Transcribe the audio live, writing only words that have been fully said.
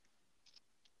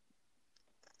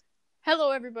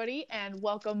Hello, everybody, and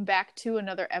welcome back to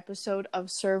another episode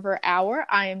of Server Hour.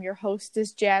 I am your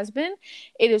hostess, Jasmine.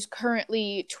 It is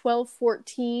currently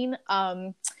 12:14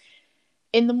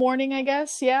 in the morning, I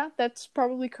guess. Yeah, that's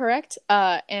probably correct.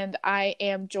 And I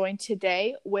am joined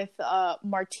today with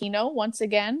Martino once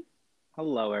again.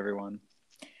 Hello, everyone.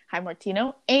 Hi,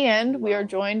 Martino. And we are Hello.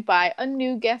 joined by a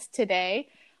new guest today.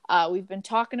 We've been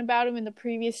talking about him in the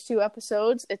previous two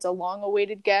episodes. It's a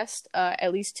long-awaited guest,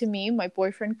 at least to me. My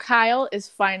boyfriend Kyle is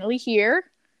finally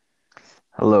here.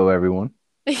 Hello, everyone.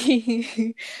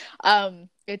 It's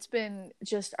been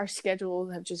just, our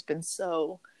schedules have just been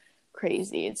so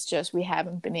crazy. It's just we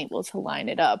haven't been able to line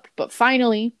it up. But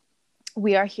finally,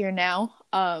 we are here now.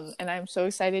 And I'm so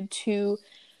excited to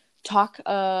talk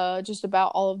just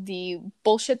about all of the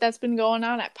bullshit that's been going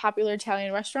on at Popular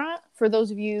Italian Restaurant. For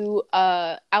those of you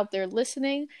out there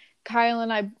listening, Kyle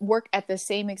and I work at the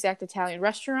same exact Italian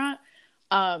restaurant.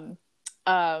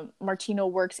 Martino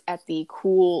works at the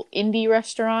cool indie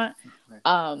restaurant.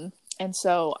 And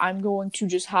so I'm going to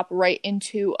just hop right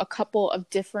into a couple of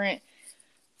different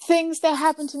things that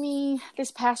happened to me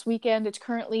this past weekend. It's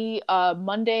currently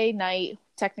Monday night,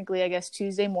 technically, I guess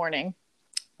Tuesday morning.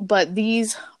 But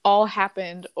these all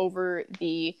happened over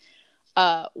the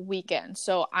weekend.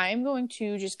 So I'm going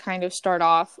to just kind of start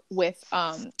off with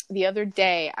the other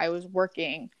day I was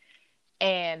working.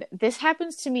 And this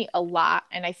happens to me a lot.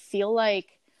 And I feel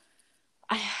like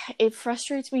it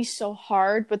frustrates me so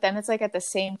hard. But then it's like at the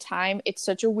same time, it's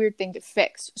such a weird thing to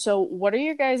fix. So what are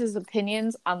your guys'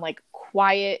 opinions on like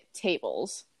quiet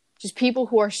tables? Just people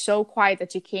who are so quiet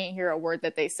that you can't hear a word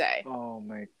that they say. Oh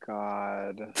my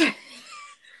God.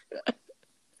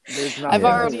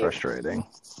 That's frustrating.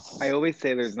 I always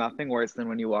say there's nothing worse than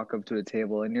when you walk up to a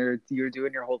table and you're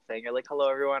doing your whole thing. You're like, "Hello,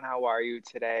 everyone. How are you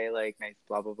today? Like, nice,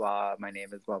 blah blah blah. My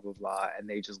name is blah blah blah," and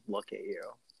they just look at you.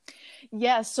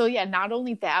 Yeah, so yeah, not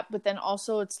only that, but then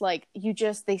also it's like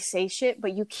they say shit,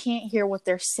 but you can't hear what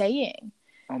they're saying.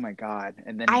 Oh my God.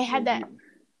 And then I had that.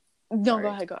 No,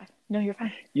 Sorry. Go ahead. No, you're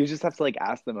fine. You just have to like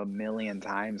ask them a million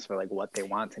times for like what they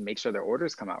want to make sure their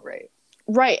orders come out right.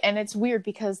 Right, and it's weird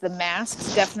because the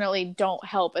masks definitely don't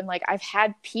help. And like I've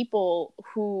had people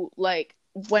who like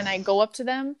when I go up to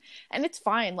them, and it's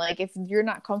fine, like if you're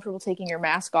not comfortable taking your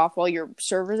mask off while your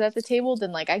server's at the table,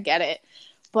 then like I get it.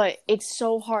 But it's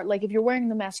so hard. Like if you're wearing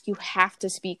the mask, you have to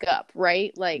speak up,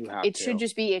 right? Like it should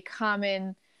just be a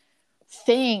common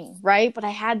thing, right? But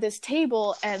I had this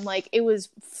table and like it was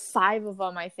 5 of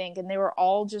them, I think, and they were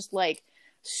all just like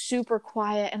super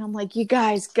quiet, and I'm like, you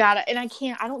guys gotta, and I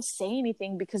don't say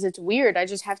anything because it's weird. I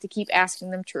just have to keep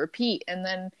asking them to repeat, and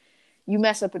then you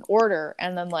mess up an order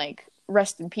and then like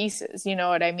rest in pieces, you know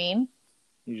what I mean?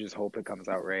 You just hope it comes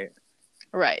out right.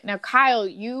 Right. Now, Kyle,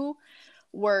 you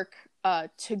work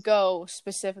to go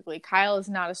specifically. Kyle is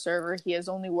not a server. He has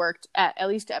only worked at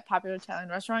least at Popular Italian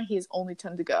Restaurant, he has only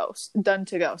done to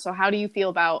go. So how do you feel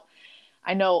about,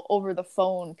 I know over the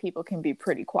phone people can be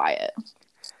pretty quiet.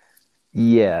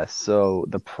 Yeah, so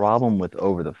the problem with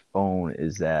over the phone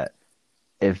is that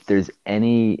if there's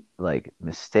any like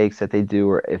mistakes that they do,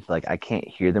 or if like I can't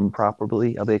hear them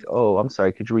properly, I'll be like, "Oh, I'm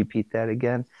sorry, could you repeat that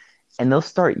again?" And they'll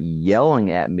start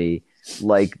yelling at me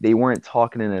like they weren't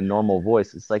talking in a normal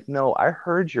voice. It's like, "No, I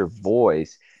heard your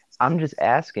voice. I'm just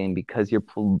asking because you're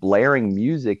blaring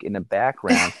music in the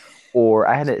background." Or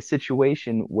I had a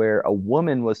situation where a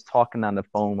woman was talking on the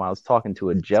phone while I was talking to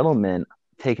a gentleman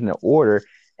taking an order,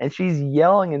 and she's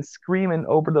yelling and screaming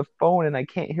over the phone, and I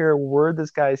can't hear a word this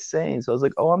guy's saying. So I was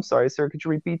like, "Oh, I'm sorry, sir. Could you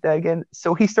repeat that again?"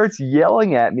 So he starts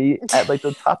yelling at me at like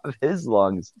the top of his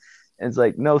lungs. And it's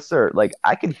like, "No, sir, like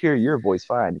I can hear your voice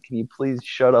fine. Can you please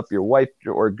shut up your wife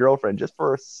or girlfriend just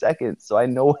for a second so I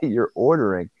know what you're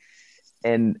ordering?"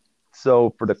 And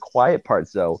so for the quiet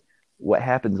parts, though, what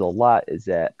happens a lot is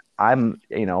that I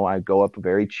go up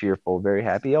very cheerful, very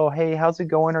happy. "Oh, hey, how's it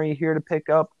going? Are you here to pick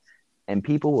up?" And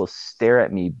people will stare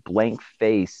at me blank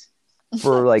face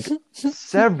for like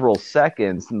several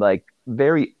seconds, and like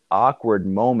very awkward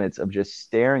moments of just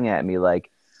staring at me like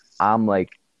I'm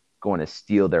like going to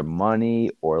steal their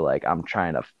money, or like I'm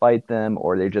trying to fight them,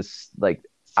 or they're just like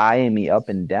eyeing me up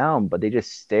and down, but they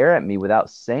just stare at me without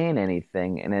saying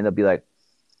anything, and then they'll be like,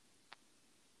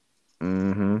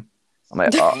 "Mm-hmm." I'm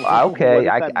like, "Oh, okay,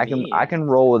 I can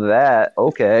roll with that."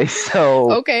 Okay, so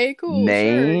Okay, cool, sure,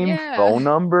 name, yeah. phone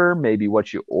number, maybe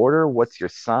what you order, what's your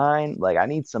sign? Like, I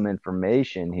need some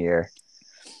information here.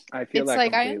 I feel It's that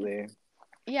like completely.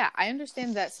 I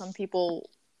understand that some people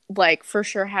like for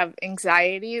sure have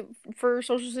anxiety for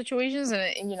social situations,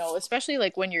 and you know, especially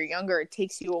like when you're younger, it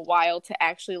takes you a while to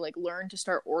actually like learn to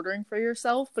start ordering for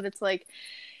yourself. But it's like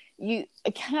you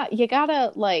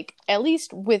gotta, like, at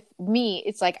least with me,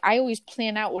 it's like I always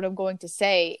plan out what I'm going to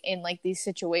say in like these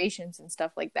situations and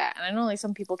stuff like that. And I know like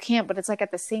some people can't, but it's like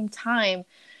at the same time,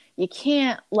 you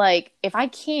can't, like, if I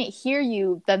can't hear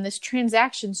you, then this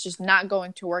transaction's just not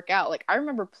going to work out. Like, I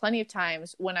remember plenty of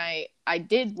times when I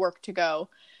did work to go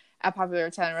at Popular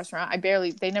Italian Restaurant.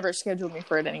 They never scheduled me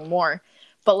for it anymore.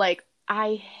 But like,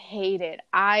 I hate it.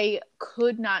 I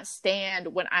could not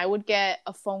stand when I would get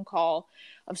a phone call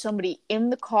of somebody in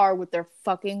the car with their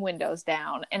fucking windows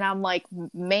down. And I'm like,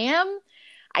 ma'am,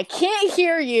 I can't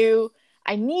hear you.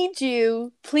 I need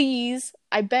you. Please,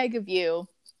 I beg of you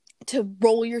to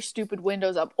roll your stupid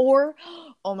windows up. Or,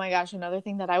 oh my gosh, another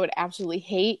thing that I would absolutely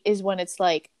hate is when it's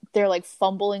like they're like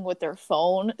fumbling with their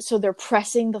phone, so they're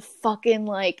pressing the fucking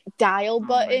like dial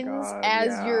buttons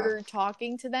as you're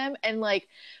talking to them. And like,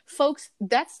 folks,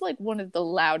 that's like one of the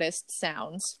loudest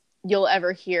sounds you'll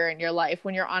ever hear in your life,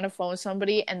 when you're on a phone with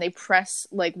somebody and they press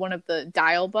like one of the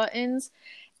dial buttons.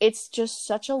 It's just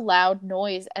such a loud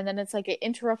noise, and then it's like it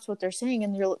interrupts what they're saying,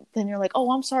 and you're like,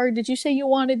 oh, I'm sorry, did you say you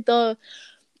wanted the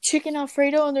chicken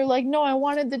Alfredo? And they're like, no, I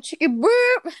wanted the chicken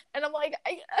burp. And I'm like, I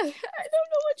don't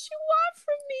know what you want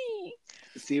from me.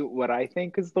 See, what I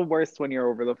think is the worst when you're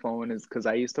over the phone is, because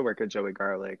I used to work at Joey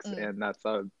Garlic's, and that's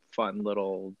a fun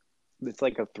little, it's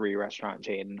like a 3-restaurant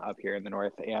chain up here in the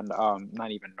north, and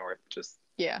not even north, just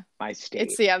my state.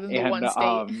 It's the one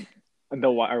state.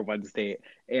 One state.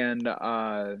 And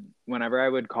whenever I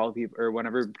would call people, or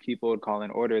whenever people would call in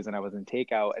orders and I was in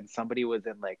takeout and somebody was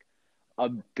in like a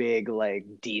big like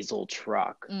diesel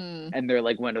truck and their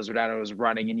like windows were down and it was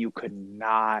running, and you could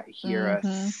not hear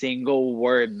a single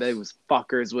word those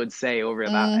fuckers would say over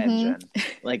that engine.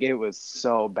 Like, it was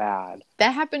so bad.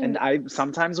 That happened. And I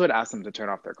sometimes would ask them to turn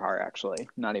off their car, actually.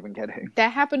 Not even kidding.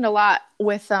 That happened a lot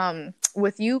with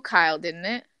you, Kyle, didn't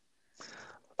it?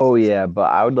 Oh yeah,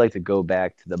 but I would like to go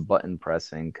back to the button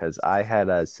pressing, because I had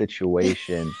a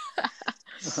situation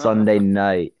Sunday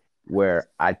night where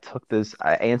I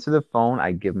answer the phone,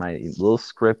 I give my little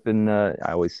script, and I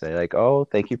always say like, oh,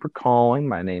 thank you for calling.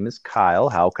 My name is Kyle.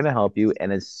 How can I help you?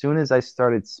 And as soon as I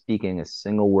started speaking a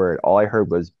single word, all I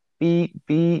heard was beep,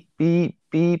 beep, beep,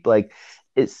 beep. Like,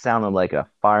 it sounded like a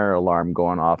fire alarm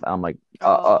going off. I'm like,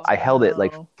 I held it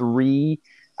like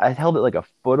a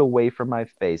foot away from my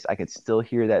face. I could still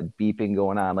hear that beeping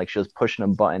going on. Like, she was pushing a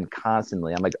button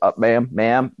constantly. I'm like,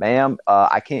 ma'am,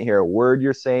 I can't hear a word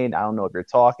you're saying. I don't know if you're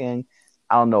talking.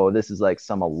 I don't know if this is like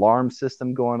some alarm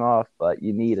system going off, but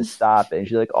you need to stop it. And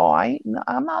she's like, oh,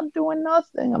 I'm not doing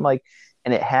nothing. I'm like,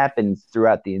 and it happened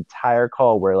throughout the entire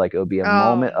call, where like it would be a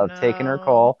moment of taking her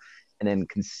call and then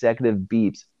consecutive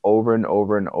beeps over and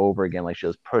over and over again. Like, she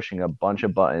was pushing a bunch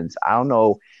of buttons. I don't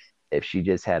know if she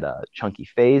just had a chunky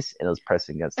face and was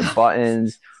pressing against the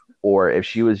buttons, or if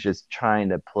she was just trying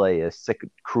to play a sick,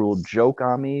 cruel joke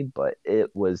on me, but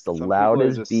it was the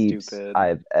loudest beeps stupid.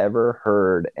 I've ever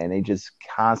heard, and they just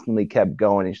constantly kept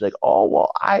going. And she's like, oh,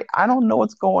 well, I don't know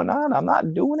what's going on. I'm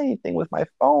not doing anything with my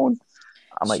phone.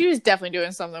 I'm like, she was definitely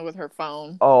doing something with her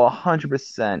phone. Oh,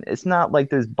 100%. It's not like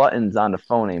there's buttons on the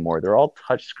phone anymore. They're all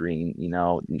touchscreen, you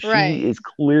know. She is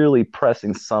clearly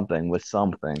pressing something with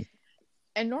something.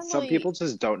 And normally, some people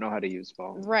just don't know how to use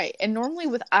phones. Right. And normally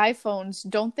with iPhones,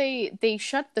 don't they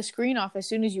shut the screen off as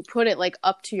soon as you put it like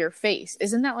up to your face?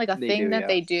 Isn't that like a thing that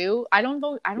they do? I don't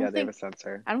know. I don't think they have a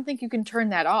sensor. I don't think you can turn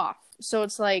that off. So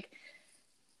it's like,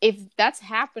 if that's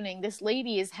happening, this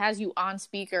lady has you on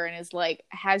speaker and is like,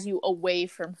 has you away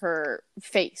from her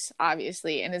face,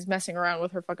 obviously, and is messing around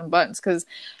with her fucking buttons. Because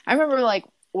I remember like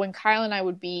when Kyle and I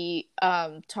would be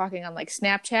talking on like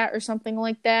Snapchat or something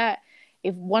like that,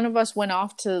 if one of us went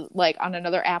off to like on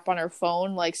another app on our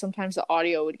phone, like sometimes the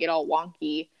audio would get all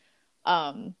wonky,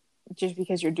 just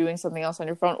because you're doing something else on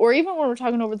your phone. Or even when we're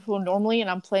talking over the phone normally and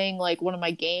I'm playing like one of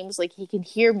my games, like he can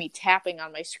hear me tapping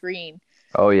on my screen.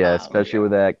 Oh yeah, especially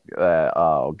with that.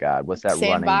 Oh god, what's that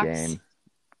Sandbox? running game?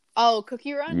 Oh,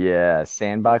 Cookie Run. Yeah,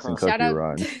 Sandbox and Cookie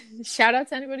Run. Shout out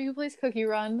to anybody who plays Cookie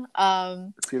Run.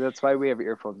 See, that's why we have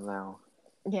earphones now.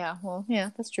 Yeah, well,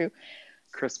 yeah, that's true.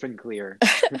 Crisp and clear.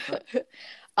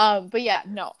 But yeah,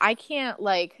 no, I can't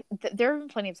like. There have been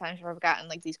plenty of times where I've gotten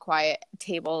like these quiet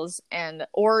tables,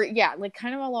 or like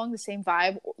kind of along the same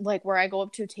vibe, like where I go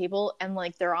up to a table and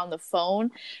like they're on the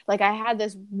phone. Like I had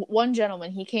this one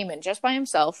gentleman, he came in just by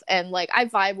himself, and like I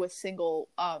vibe with single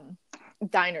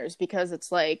diners because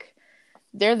it's like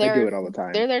they're I there. do it all the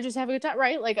time. They're there just have a good time,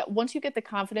 right? Like once you get the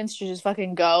confidence to just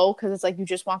fucking go, because it's like you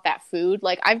just want that food.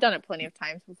 Like I've done it plenty of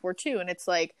times before too, and it's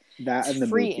like That and the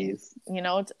freeing. movies. You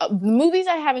know, it's movies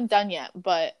I haven't done yet,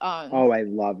 but Oh, I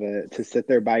love it. To sit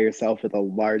there by yourself with a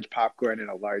large popcorn and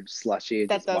a large slushie and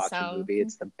that just does watch sound a movie.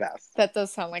 It's the best. that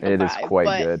does sound like a It is vibe, quite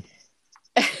but good.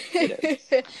 It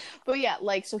is. but yeah,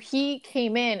 like so he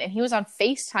came in and he was on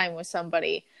FaceTime with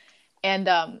somebody. And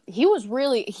he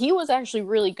was actually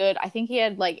really good. I think he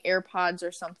had like AirPods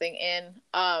or something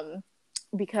in,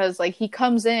 because like he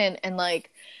comes in and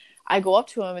like I go up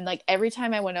to him and like every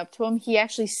time I went up to him, he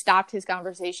actually stopped his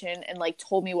conversation and like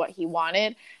told me what he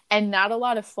wanted. And not a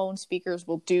lot of phone speakers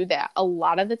will do that. A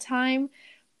lot of the time,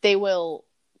 they will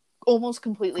almost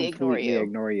completely ignore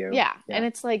you. Yeah. And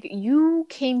it's like, you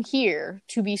came here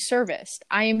to be serviced.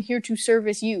 I am here to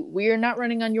service you. We are not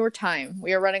running on your time.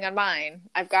 We are running on mine.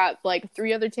 I've got like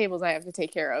 3 other tables I have to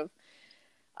take care of.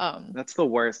 That's the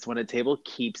worst, when a table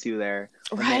keeps you there,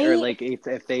 right? or like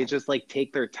if they just like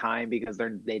take their time because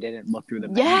they didn't look through the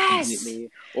menu Yes! completely,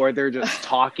 or they're just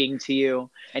talking to you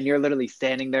and you're literally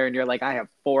standing there and you're like, I have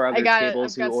 4 other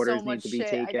tables who orders so need to be shit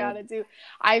taken. I gotta do.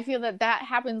 I feel that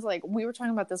happens. Like we were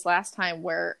talking about this last time,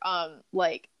 where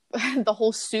like the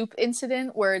whole soup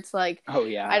incident, where it's like, oh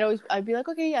yeah, I'd be like,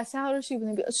 okay, yeah, salad or soup, and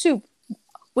they'd be like, soup.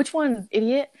 Which one,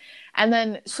 idiot? And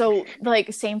then so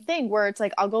like same thing, where it's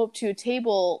like I'll go up to a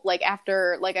table like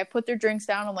after like I put their drinks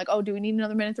down. I'm like, oh, do we need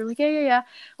another minute? They're like, yeah.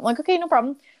 I'm like, okay, no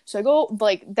problem. So I go,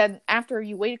 like, then after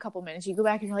you wait a couple minutes, you go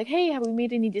back and you're like, hey, have we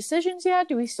made any decisions yet?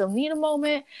 Do we still need a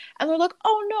moment? And they're like,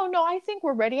 oh, no, I think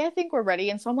we're ready.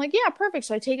 And so I'm like, yeah, perfect.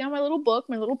 So I take out my little book,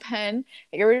 my little pen,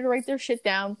 I get ready to write their shit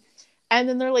down. And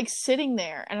then they're like sitting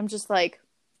there and I'm just like,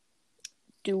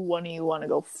 do one of you want to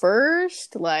go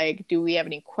first? Like, do we have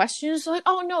any questions? Like,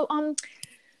 oh no,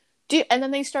 and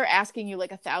then they start asking you like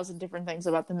 1,000 different things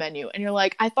about the menu, and you're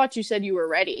like, I thought you said you were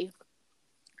ready.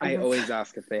 I always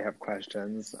ask if they have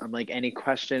questions. I'm like, any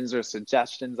questions or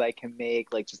suggestions I can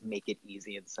make? Like, just make it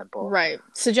easy and simple. Right.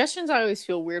 Suggestions I always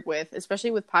feel weird with,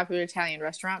 especially with popular Italian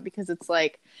restaurant, because it's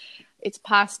like, it's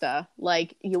pasta.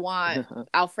 Like, you want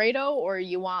Alfredo or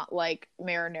you want like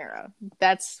marinara.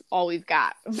 That's all we've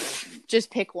got.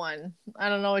 Just pick one. I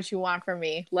don't know what you want from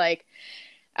me. Like,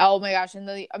 oh my gosh. And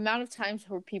the amount of times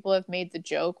where people have made the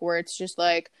joke where it's just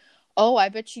like, oh, I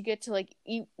bet you get to like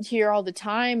eat here all the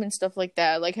time and stuff like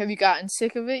that. Like, have you gotten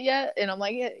sick of it yet? And I'm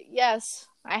like, yes,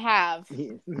 I have.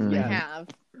 I have.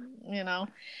 You know,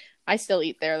 I still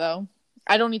eat there though.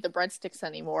 I don't eat the breadsticks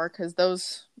anymore because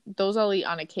those I'll eat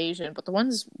on occasion. But the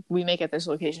ones we make at this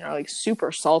location are like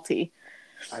super salty.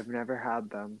 I've never had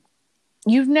them.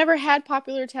 You've never had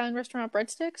popular Italian restaurant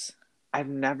breadsticks? I've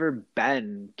never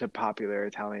been to popular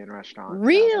Italian restaurants.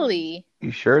 Really?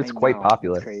 You sure? It's quite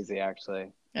popular. It's crazy,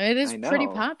 actually. And it is pretty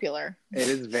popular. It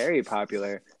is very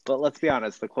popular. But let's be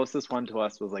honest, the closest one to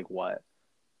us was like what?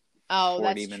 Oh,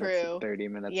 that's true. 30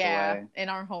 minutes yeah, away. In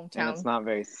our hometown. And it's not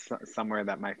very somewhere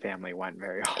that my family went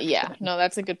very often. Yeah, no,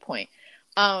 that's a good point.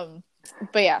 But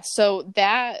yeah, so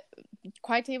that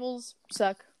quiet tables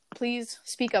suck. Please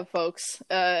speak up, folks.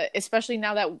 Especially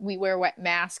now that we wear wet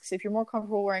masks. If you're more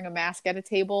comfortable wearing a mask at a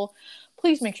table,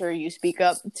 please make sure you speak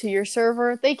up to your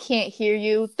server. They can't hear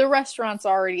you. The restaurant's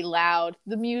already loud.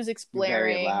 The music's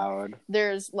blaring. Very loud.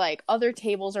 There's like other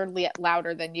tables are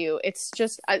louder than you. It's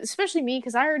just, especially me,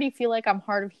 because I already feel like I'm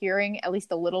hard of hearing at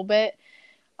least a little bit.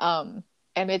 And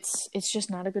it's just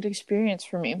not a good experience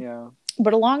for me. Yeah.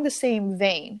 But along the same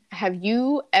vein, have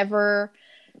you ever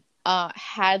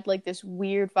had like this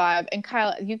weird vibe? And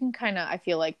Kyle, you can kind of, I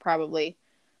feel like, probably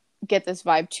get this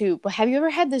vibe too, but have you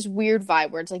ever had this weird vibe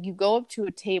where it's like you go up to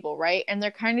a table, right, and they're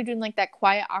kind of doing like that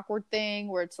quiet awkward thing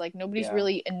where it's like nobody's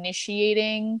really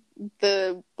initiating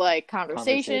the like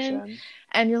conversation,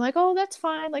 and you're like, oh, that's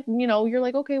fine, like, you know, you're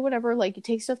like, okay, whatever, like you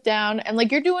take stuff down and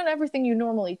like you're doing everything you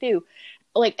normally do.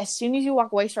 Like as soon as you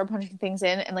walk away, start punching things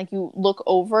in, and like you look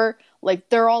over, like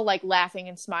they're all like laughing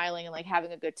and smiling and like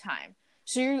having a good time.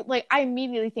 So you're like, I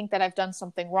immediately think that I've done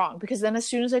something wrong, because then as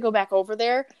soon as I go back over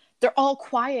there, they're all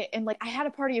quiet. And like, I had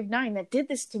a party of 9 that did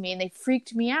this to me and they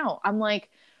freaked me out. I'm like,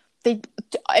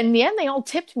 in the end, they all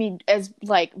tipped me as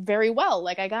like very well.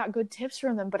 Like I got good tips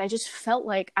from them, but I just felt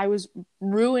like I was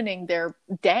ruining their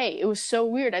day. It was so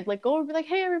weird. I'd like go over and be like,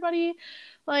 hey everybody,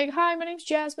 like, hi, my name's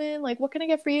Jasmine. Like, what can I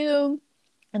get for you?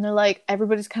 And they're like,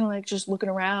 everybody's kind of like just looking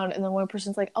around. And then one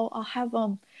person's like, oh, I'll have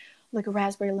like a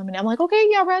raspberry lemonade. I'm like, okay,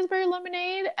 yeah, raspberry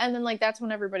lemonade. And then like that's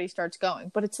when everybody starts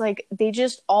going. But it's like they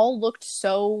just all looked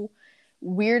so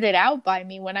weirded out by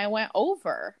me when I went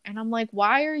over. And I'm like,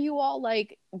 why are you all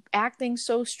like acting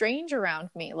so strange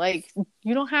around me? Like,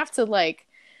 you don't have to like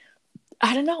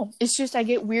I don't know. It's just I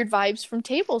get weird vibes from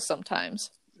tables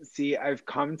sometimes. See, I've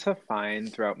come to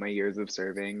find throughout my years of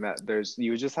serving that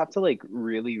you just have to like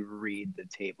really read the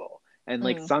table. And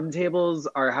like Mm. some tables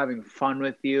are having fun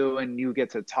with you and you get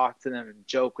to talk to them and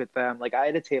joke with them. Like I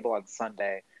had a table on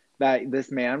Sunday that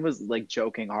this man was like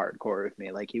joking hardcore with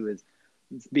me. Like he was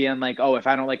being like, "Oh, if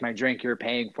I don't like my drink, you're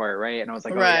paying for it, right?" And I was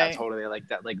like, "Oh yeah, Right. totally." Like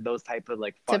that, like those type of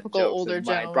like fun Typical jokes. older And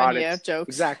when I gentleman, brought yeah, it jokes.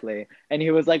 exactly, and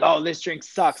he was like, "Oh, this drink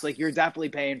sucks. Like you're definitely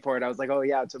paying for it." I was like, "Oh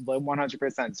yeah, it's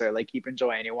 100%, sir. Like keep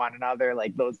enjoying you one another.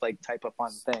 Like those like type of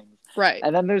fun things." Right.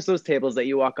 And then there's those tables that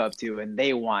you walk up to and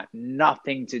they want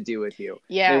nothing to do with you.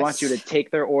 Yes. They want you to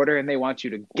take their order and they want you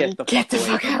to get the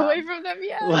fuck away from them.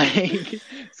 Yeah. Like,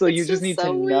 so you just need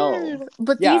to know.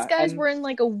 But Yeah, these guys and were in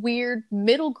like a weird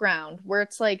middle ground where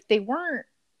it's like they weren't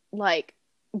like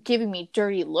giving me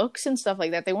dirty looks and stuff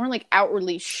like that. They weren't like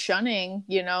outwardly shunning,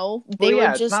 you know? They well,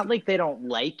 yeah, were just it's not like they don't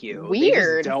like you. They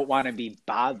weird. just don't want to be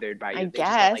bothered by you. I They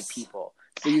just don't like guess. people.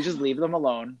 So you just leave them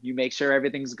alone. You make sure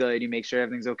everything's good. You make sure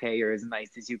everything's okay. You're as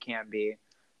nice as you can be.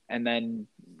 And then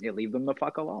you leave them the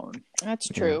fuck alone. That's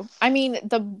true. I mean,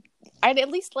 I'd at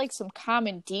least like some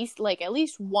common like at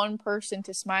least one person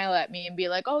to smile at me and be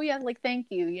like, "Oh yeah, like thank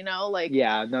you," you know, like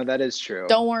Yeah, no, that is true.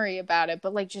 don't worry about it.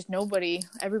 But like just nobody,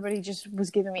 everybody just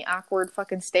was giving me awkward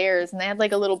fucking stares, and they had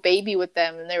like a little baby with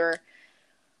them, and they were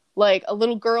like a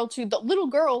little girl too. The little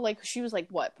girl, like she was like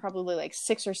what, probably like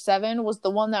 6 or 7, was the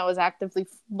one that was actively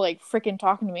like freaking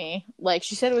talking to me. Like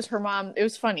she said it was her mom. It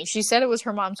was funny. She said it was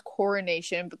her mom's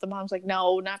coronation, but the mom's like,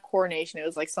 no, not coronation. It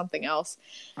was like something else.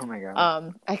 Oh my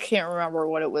god. I can't remember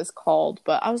what it was called,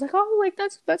 but I was like, oh, like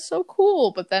that's so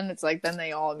cool. But then it's like then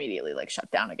they all immediately like shut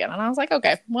down again, and I was like,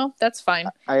 okay, well that's fine.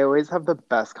 I always have the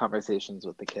best conversations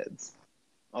with the kids.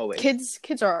 Always.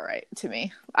 Kids are all right to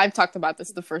me. I've talked about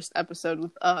this the first episode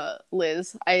with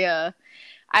Liz. I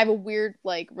have a weird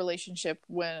like relationship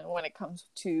when it comes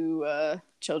to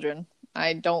children.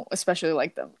 I don't especially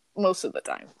like them most of the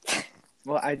time.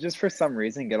 Well, I just for some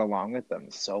reason get along with them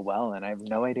so well, and I have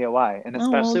no idea why. And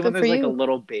especially when there's like a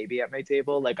little baby at my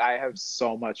table, like I have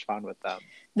so much fun with them.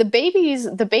 The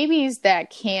babies that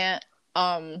can't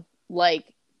like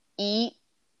eat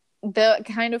the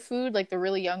kind of food, like the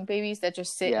really young babies that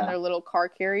just sit in their little car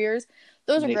carriers,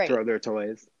 those are great. They throw their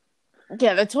toys.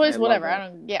 Yeah, the toys,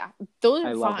 whatever. Those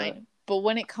are fine. But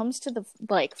when it comes to the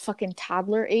like fucking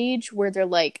toddler age where they're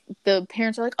like, the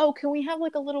parents are like, oh, can we have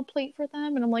like a little plate for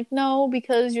them? And I'm like, no,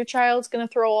 because your child's gonna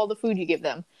throw all the food you give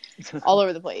them all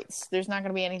over the place. There's not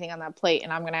gonna be anything on that plate,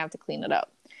 and I'm gonna have to clean it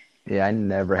up. Yeah, I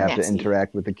never have to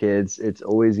interact with the kids. It's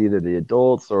always either the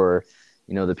adults or,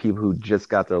 you know, the people who just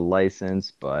got their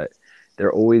license, but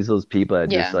they're always those people that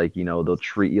just like, you know, they'll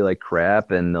treat you like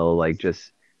crap and they'll like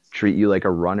just treat you like a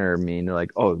runner. I mean, they're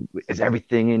like, oh, is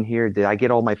everything in here? Did I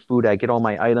get all my food? Did I get all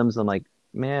my items? I'm like,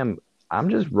 ma'am, I'm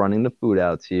just running the food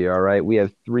out to you. All right. We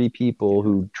have 3 people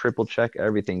who triple check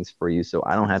everything's for you. So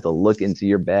I don't have to look into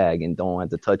your bag and don't have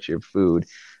to touch your food.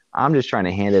 I'm just trying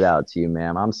to hand it out to you,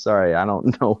 ma'am. I'm sorry. I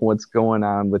don't know what's going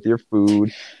on with your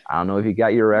food. I don't know if you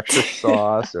got your extra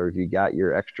sauce or if you got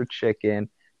your extra chicken.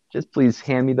 Just please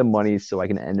hand me the money so I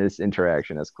can end this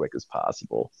interaction as quick as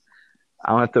possible.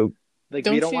 I don't have to. Like,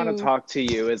 we don't want to talk to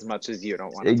you as much as you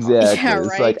don't want to exactly. talk. Yeah,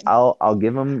 It's like I'll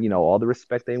give them, you know, all the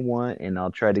respect they want, and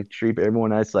I'll try to treat everyone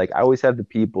nice. Like I always have the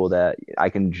people that I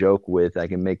can joke with, I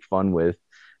can make fun with,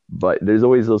 but there's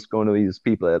always those going to these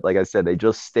people that, like I said, they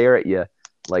just stare at you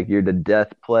like you're the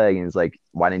death plague, and it's like,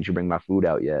 why didn't you bring my food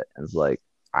out yet? And it's like,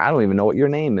 I don't even know what your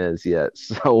name is yet,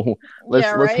 so let's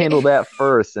handle that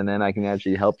first, and then I can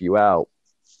actually help you out.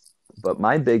 But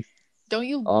my big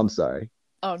I'm sorry.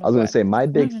 Oh, no, I was going to say my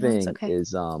big thing okay.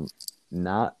 is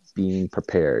not being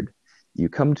prepared. You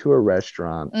come to a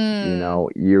restaurant, you know,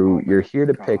 you're here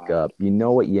to pick up. You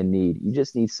know what you need. You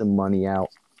just need some money out.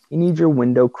 You need your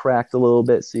window cracked a little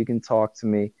bit so you can talk to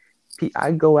me.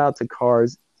 I go out to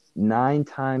cars 9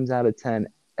 times out of 10.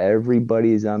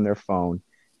 Everybody's on their phone.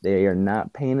 They are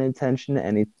not paying attention to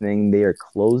anything. They are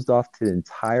closed off to the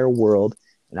entire world.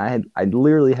 And I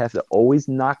literally have to always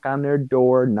knock on their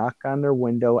door, knock on their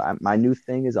window. My new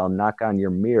thing is I'll knock on your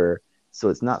mirror so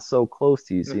it's not so close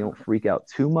to you so you don't freak out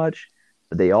too much.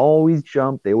 But they always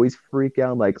jump. They always freak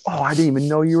out like, oh, I didn't even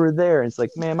know you were there. And it's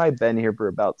like, man, I've been here for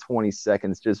about 20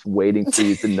 seconds just waiting for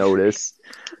you to notice.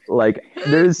 Like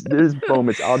there's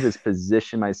moments I'll just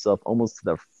position myself almost to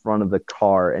the front of the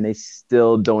car and they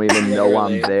still don't even know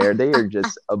I'm there. They are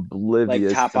just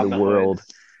oblivious to the world.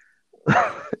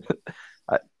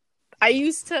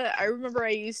 I remember I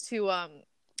used to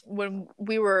when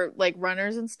we were like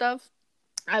runners and stuff,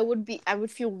 I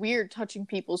would feel weird touching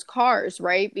people's cars,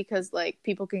 right? Because like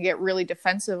people can get really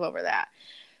defensive over that.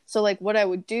 So like what I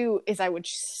would do is I would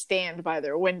stand by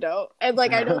their window. And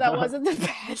like I know that wasn't the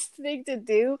best thing to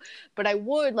do, but I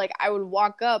would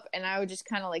walk up and I would just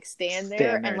kind of like stand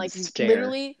there and like stare.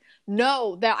 literally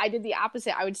that I did the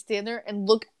opposite. I would stand there and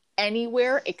look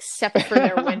anywhere except for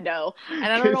their window. And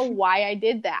I don't know why I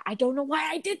did that. I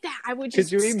would just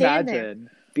stand there.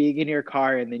 Being in your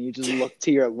car and then you just look to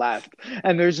your left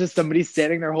and there's just somebody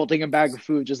standing there holding a bag of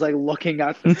food just like looking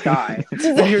at the sky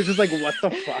and you're just like, what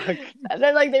the fuck? And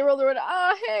then like they roll their window,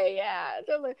 oh hey, yeah.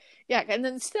 So, like, yeah, and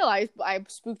then still I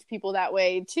spooked people that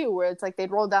way too, where it's like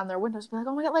they'd roll down their windows and be like,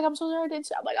 oh my god, like I'm so sorry I didn't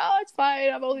stop. I'm like, oh it's fine,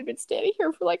 I've only been standing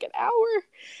here for like an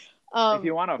hour. If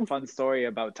you want a fun story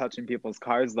about touching people's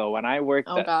cars though, when I worked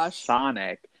at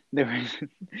Sonic,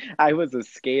 I was a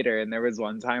skater, and there was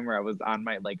one time where I was on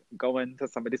my going to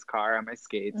somebody's car on my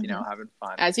skates, having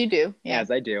fun. As you do. Yeah.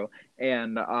 As I do.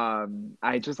 And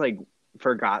I just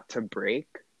forgot to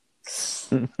brake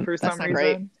for some reason.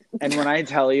 Great. And when I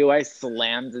tell you I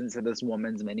slammed into this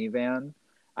woman's minivan,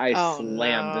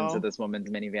 into this woman's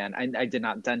minivan. I did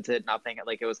not dent it, nothing.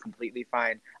 It was completely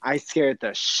fine. I scared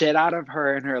the shit out of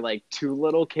her and her two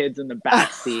little kids in the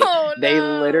back seat. They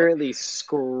literally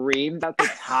screamed at the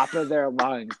top of their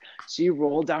lungs. She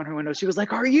rolled down her window. She was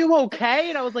like, "Are you okay?"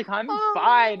 And I was like, "I'm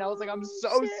fine." I was like, "I'm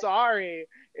so sorry."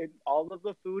 All of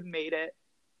the food made it.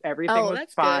 Everything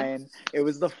was fine. Good. It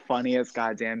was the funniest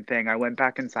goddamn thing. I went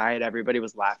back inside. Everybody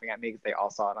was laughing at me because they all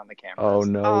saw it on the camera. Oh,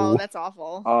 no. Oh, that's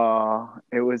awful. Oh,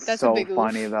 it was so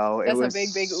funny, though. That's it was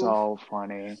a big so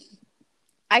funny.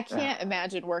 I can't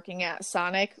imagine working at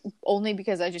Sonic only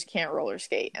because I just can't roller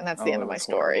skate. And that's the end of my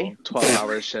story.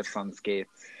 12-hour shifts on skates.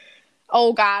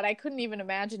 Oh God, I couldn't even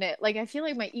imagine it. I feel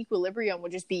like my equilibrium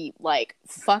would just be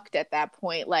fucked at that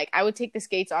point. I would take the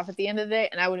skates off at the end of the day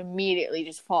and I would immediately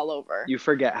just fall over. You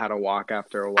forget how to walk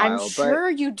after a while. I'm sure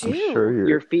you do. Sure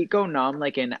your feet go numb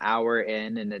an hour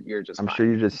in and you're just I'm sure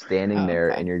you're just standing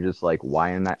there and you're just like,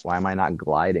 why am I not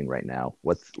gliding right now?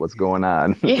 What's going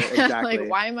on? Yeah, exactly.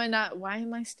 why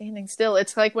am I standing still?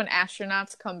 It's like when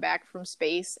astronauts come back from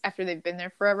space after they've been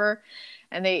there forever.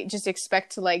 And they just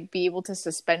expect to be able to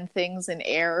suspend things in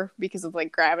air because of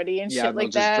gravity and shit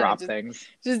like that. Yeah, just drop things.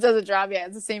 Just doesn't drop. Yeah,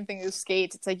 it's the same thing as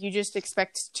skates. It's you just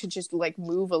expect to just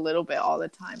move a little bit all the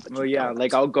time.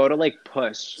 But I'll go to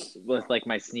push with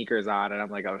my sneakers on, and I'm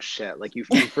like, oh shit! You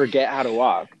forget how to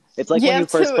walk. It's when you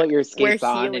first put your skates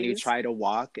on and you try to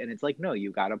walk, and it's no,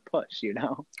 you gotta push.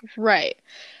 Right.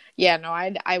 Yeah, no,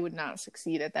 I would not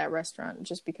succeed at that restaurant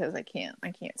just because I can't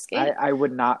skate. I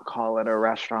would not call it a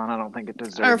restaurant. I don't think it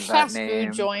deserves that name. Or fast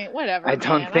food joint, whatever. I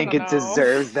don't think it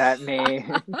deserves that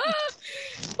name.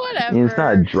 Whatever. It's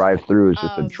not a drive-through; it's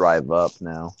just a drive-up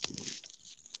now.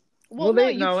 Well,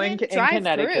 no, in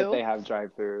Connecticut they have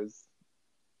drive-throughs.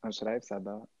 Oh, should I have said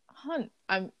that?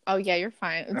 Oh yeah, you're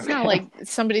fine. It's not like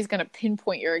somebody's gonna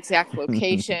pinpoint your exact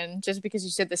location just because you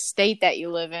said the state that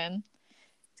you live in.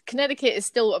 Connecticut is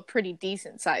still a pretty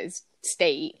decent sized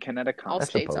state. Connecticut. All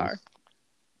states are.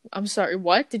 I'm sorry,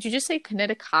 what? Did you just say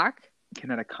Connecticut?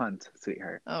 Connecticut,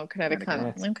 sweetheart. Oh, Connecticut.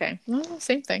 Okay. Well,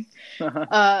 same thing.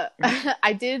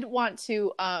 I did want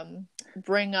to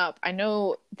bring up, I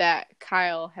know that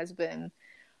Kyle has been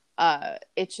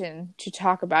itching to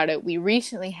talk about it. We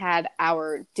recently had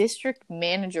our district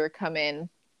manager come in,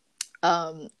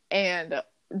 and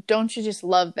don't you just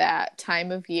love that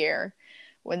time of year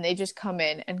when they just come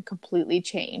in and completely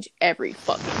change every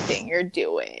fucking thing you're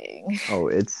doing? Oh,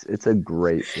 it's a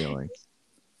great feeling.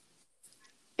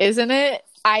 Isn't it?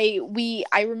 I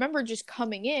remember just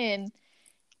coming in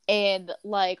and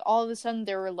all of a sudden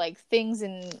there were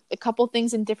a couple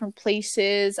things in different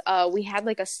places. We had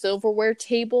a silverware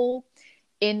table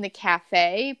in the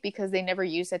cafe because they never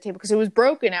used that table because it was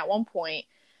broken at one point.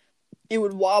 It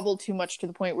would wobble too much to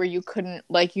the point where you couldn't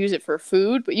use it for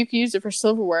food, but you could use it for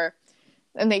silverware.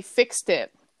 And they fixed it.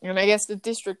 And I guess the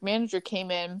district manager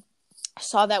came in,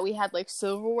 saw that we had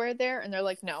silverware there, and they're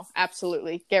like, no,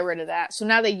 absolutely, get rid of that. So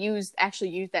now they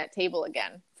actually use that table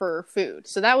again for food.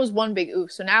 So that was one big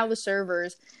oof. So now the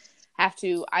servers have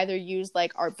to either use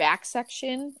our back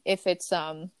section if it's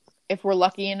if we're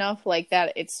lucky enough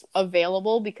that it's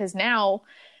available, because now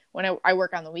when I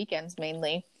work on the weekends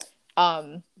mainly,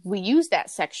 we use that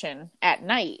section at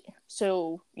night.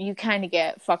 So you kind of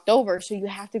get fucked over. So you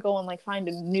have to go and find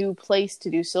a new place to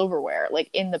do silverware,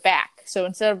 in the back. So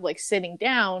instead of sitting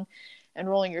down and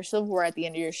rolling your silverware at the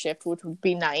end of your shift, which would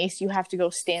be nice, you have to go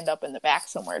stand up in the back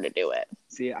somewhere to do it.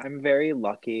 See, I'm very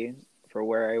lucky for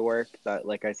where I work that,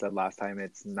 like I said last time,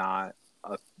 it's not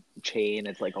a chain.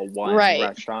 It's a one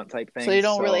restaurant type thing. So you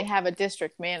don't really have a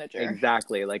district manager.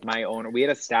 Exactly. My owner, we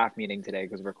had a staff meeting today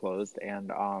because we're closed,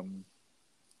 and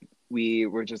we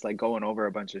were just like going over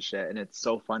a bunch of shit, and it's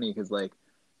so funny because like,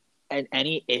 and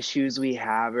any issues we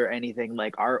have or anything,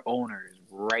 like our owner is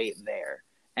right there.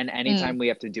 And anytime we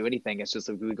have to do anything, it's just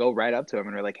like we go right up to him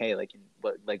and we're like, "Hey,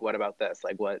 what about this?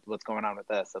 Like, what's going on with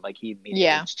this?" And like he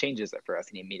immediately changes it for us,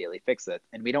 and he immediately fixes it.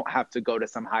 And we don't have to go to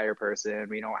some higher person.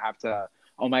 We don't have to,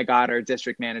 oh my God, our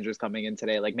district manager's coming in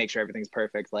today. Like, make sure everything's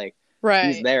perfect. Like,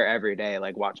 he's there every day,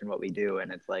 like watching what we do, and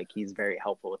it's like he's very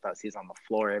helpful with us. He's on the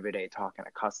floor every day talking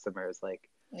to customers. Like,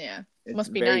 yeah, it's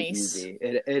must be very nice. Easy.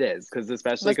 It is, because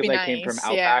especially because I came from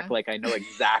Outback, like I know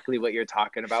exactly what you're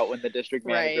talking about. When the district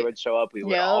manager would show up, we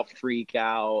would all freak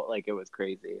out. Like, it was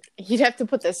crazy. You'd have to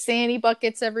put the sandy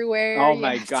buckets everywhere. Oh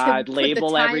my God,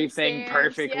 label everything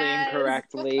perfectly and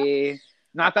correctly.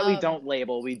 Not that we don't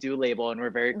label, we do label, and we're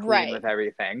very clean with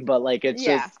everything, but like it's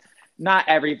just not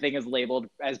everything is labeled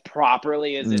as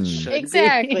properly as it should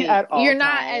be at all You're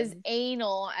not times. as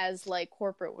anal as like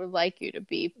corporate would like you to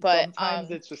be, but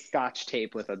sometimes it's just Scotch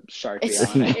tape with a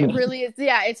Sharpie on it. It really is.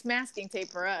 Yeah, it's masking tape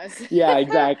for us. Yeah,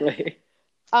 exactly.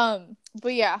 But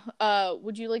yeah,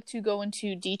 would you like to go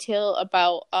into detail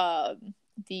about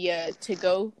the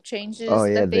to-go changes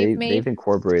that they've made? They've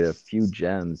incorporated a few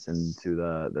gems into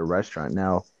the restaurant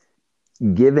now.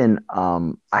 Given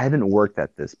I haven't worked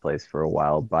at this place for a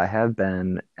while, but I have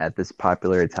been at this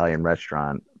popular Italian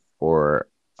restaurant for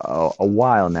a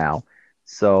while now,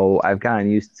 so I've gotten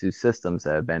used to systems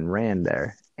that have been ran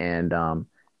there, and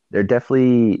they're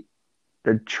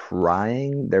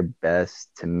trying their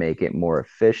best to make it more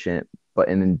efficient, but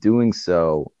in doing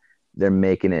so, they're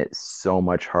making it so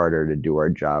much harder to do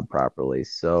our job properly.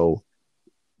 So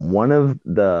one of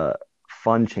the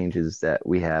fun changes that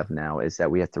we have now is that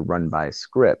we have to run by a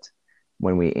script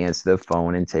when we answer the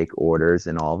phone and take orders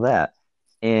and all that.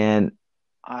 And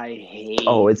I hate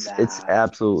it's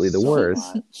absolutely the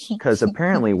worst, because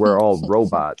apparently we're all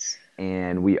robots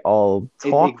and we all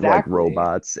talk like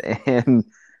robots and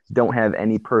don't have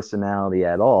any personality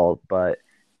at all. But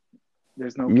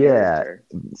there's no character.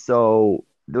 So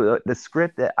the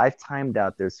script that I've timed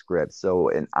out their script. So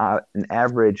an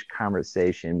average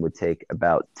conversation would take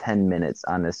about 10 minutes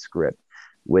on this script,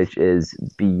 which is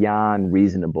beyond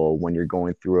reasonable when you're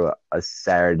going through a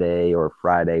Saturday or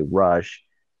Friday rush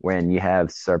when you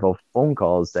have several phone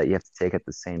calls that you have to take at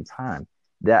the same time.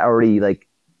 That already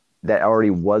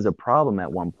was a problem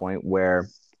at one point where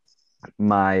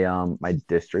my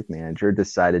district manager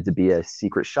decided to be a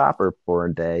secret shopper for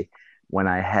a day when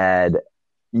I had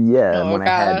I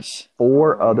had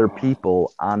 4 other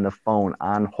people on the phone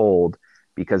on hold,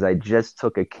 because I just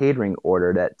took a catering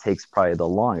order that takes probably the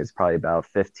longest, probably about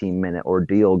a 15-minute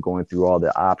ordeal going through all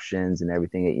the options and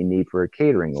everything that you need for a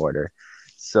catering order.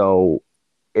 So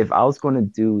if I was going to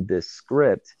do this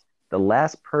script, the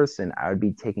last person I would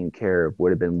be taking care of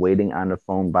would have been waiting on the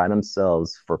phone by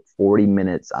themselves for 40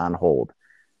 minutes on hold.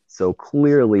 So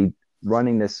clearly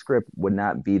running this script would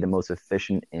not be the most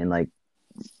efficient and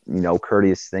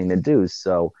courteous thing to do.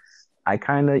 So I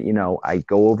kind of, I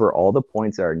go over all the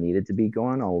points that are needed to be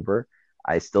going over.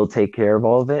 I still take care of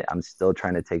all of it. I'm still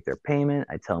trying to take their payment.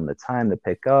 I tell them the time to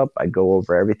pick up. I go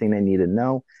over everything they need to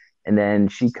know. And then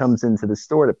she comes into the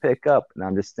store to pick up. And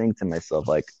I'm just thinking to myself,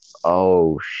 like,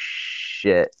 oh,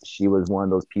 shit. She was one of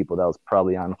those people that was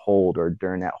probably on hold or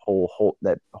during that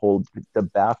whole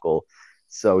debacle.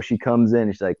 So she comes in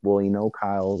and she's like, well,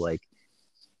 Kyle, like,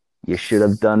 you should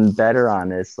have done better on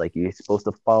this. Like, you're supposed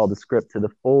to follow the script to the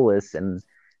fullest. And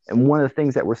one of the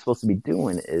things that we're supposed to be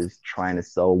doing is trying to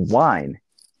sell wine.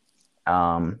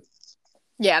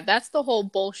 Yeah, that's the whole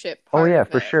bullshit part. Oh, yeah,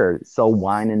 for sure. Sell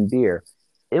wine and beer.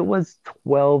 It was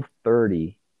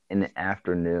 12:30 in the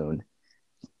afternoon.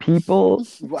 People...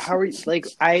 How are you...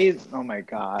 oh, my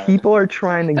God. People are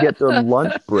trying to get their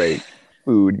lunch break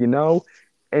food,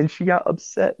 And she got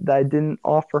upset that I didn't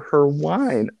offer her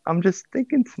wine. I'm just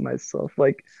thinking to myself,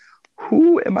 like,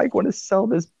 who am I going to sell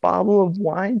this bottle of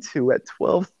wine to at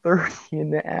 12:30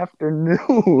 in the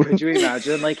afternoon? Could you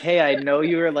imagine? Like, hey, I know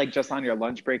you were just on your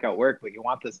lunch break at work, but you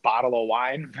want this bottle of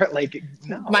wine?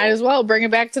 No. Might as well bring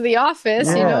it back to the office.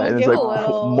 Yeah, and give it's a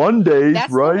little. Mondays,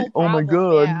 right? Oh my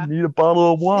God, need a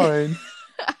bottle of wine.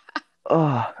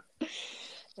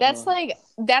 That's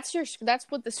that's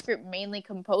what the script mainly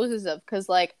composes of, because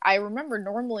I remember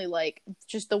normally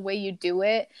just the way you do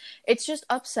it, it's just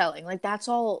upselling. That's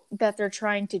all that they're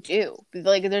trying to do.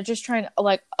 They're just trying to oh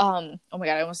my God,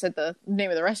 I almost said the name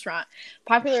of the restaurant.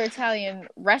 Popular Italian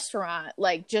restaurant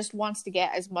just wants to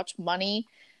get as much money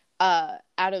out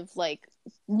of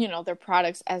their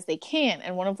products as they can.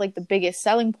 And one of the biggest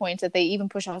selling points that they even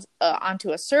push onto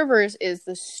us servers is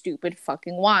the stupid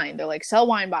fucking wine. They're sell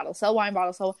wine bottle, sell wine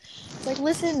bottle. It's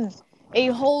listen,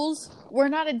 a-holes, we're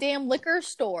not a damn liquor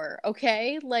store,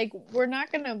 okay? Like, we're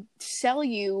not gonna sell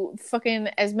you fucking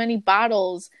as many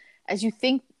bottles as you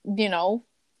think, you know,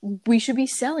 we should be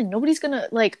selling. Nobody's gonna,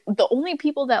 like, the only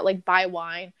people that, like, buy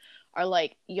wine are,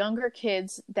 like, younger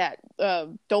kids that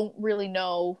don't really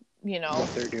know, you know,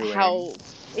 what they're doing. how,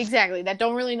 exactly, that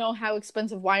don't really know how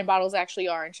expensive wine bottles actually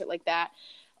are and shit like that.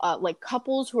 Like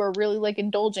couples who are really like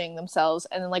indulging themselves,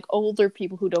 and then like older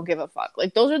people who don't give a fuck.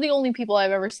 Like those are the only people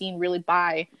I've ever seen really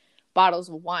buy bottles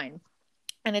of wine.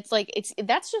 And it's like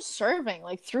that's just serving.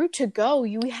 Like through to go,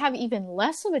 you have even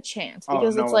less of a chance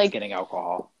because no it's one's like getting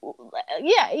alcohol.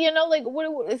 yeah, you know, like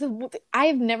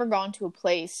I've never gone to a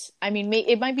place. I mean,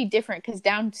 it might be different because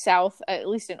down south, at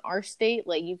least in our state,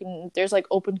 like there's like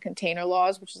open container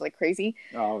laws, which is like crazy.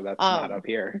 Oh, that's not up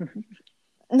here.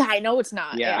 No, I know it's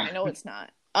not. Yeah. Yeah, I know it's not.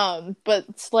 But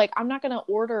it's like I'm not gonna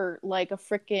order like a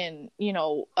freaking, you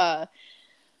know,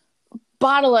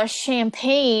 bottle of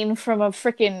champagne from a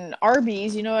freaking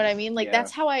Arby's, you know what I mean? Like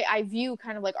that's how I view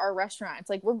kind of like our restaurant. It's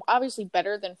like we're obviously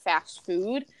better than fast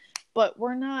food, but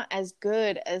we're not as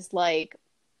good as like,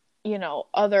 you know,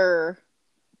 other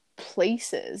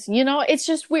places. You know, it's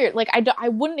just weird. Like I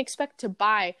wouldn't expect to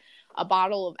buy a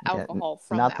bottle of alcohol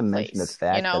from not that to mention the place,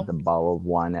 fact you know? that the bottle of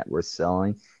wine that we're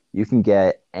selling, you can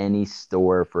get any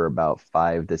store for about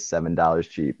 $5 to $7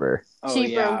 cheaper. Oh Cheaper.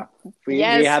 yeah, we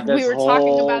yes, had this we were whole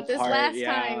talking about this part, last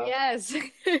time. Yes.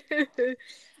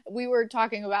 We were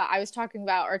talking about, I was talking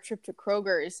about our trip to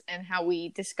Kroger's and how we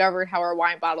discovered how our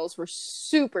wine bottles were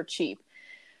super cheap.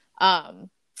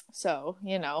 So,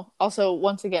 you know, also,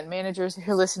 once again, managers, if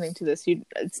you're listening to this,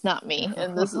 it's not me,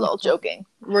 and this is all joking.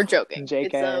 We're joking.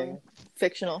 JK. It's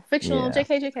fictional. Yeah.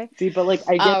 JK. See, but like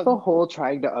I get the whole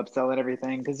trying to upsell and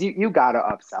everything because you gotta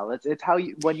upsell. It's how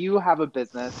you when you have a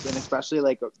business, and especially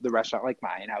like the restaurant like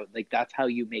mine, how like that's how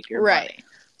you make your money.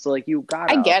 So like you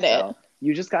gotta I get upsell. it.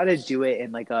 You just gotta do it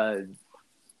in like a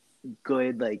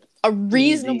good, like a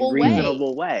reasonable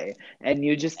way. And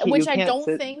you just which you can't I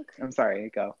don't think. I'm sorry,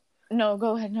 go. No,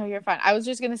 go ahead. No, you're fine. I was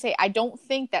just gonna say I don't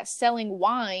think that selling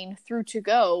wine through to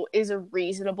go is a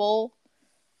reasonable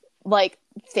like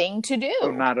thing to do.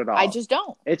 Oh, not at all. I just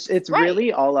don't. It's right.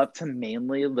 Really all up to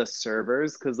mainly the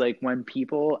servers because like when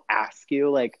people ask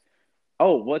you like,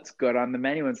 oh, what's good on the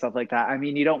menu and stuff like that, I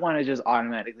mean, you don't want to just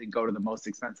automatically go to the most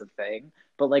expensive thing.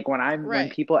 But like when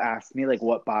people ask me like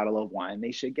what bottle of wine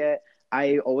they should get,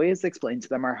 I always explain to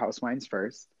them our house wines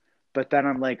first. But then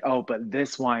I'm like, oh, but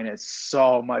this wine is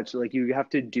so much. Like you have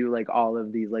to do like all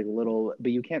of these like little,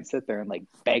 but you can't sit there and like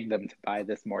beg them to buy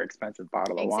this more expensive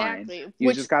bottle of wine.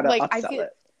 You just gotta upsell it.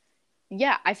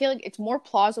 Yeah, I feel like it's more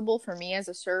plausible for me as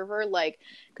a server, like,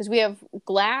 because we have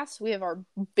glass, we have our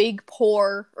big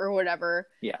pour or whatever.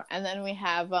 Yeah. And then we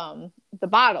have the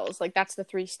bottles, like that's the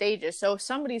 3 stages. So if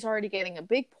somebody's already getting a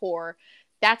big pour,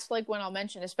 that's like when I'll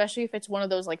mention, especially if it's one of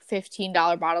those like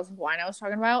 $15 bottles of wine I was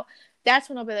talking about, that's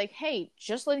when I'll be like, hey,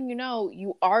 just letting you know,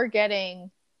 you are getting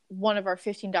one of our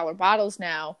 $15 bottles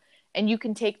now, and you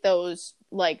can take those,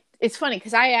 like, it's funny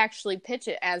because I actually pitch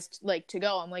it as like to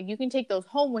go. I'm like, you can take those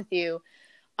home with you.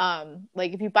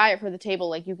 Like if you buy it for the table,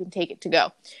 like you can take it to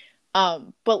go.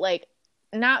 But like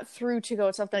not through to go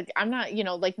itself. Like I'm not, you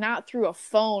know, like not through a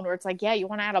phone where it's like, yeah, you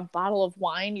want to add a bottle of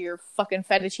wine to your fucking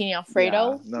fettuccine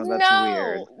Alfredo. Yeah, no, that's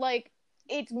weird. Like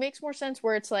it makes more sense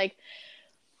where it's like,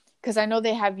 because I know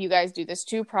they have you guys do this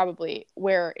too, probably,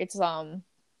 where it's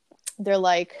they're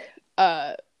like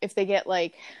if they get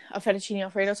like a fettuccine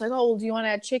Alfredo, it's like, oh, well, do you want to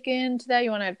add chicken to that? You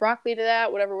want to add broccoli to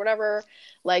that? Whatever.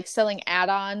 Like selling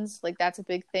add-ons, like that's a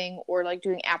big thing, or like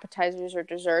doing appetizers or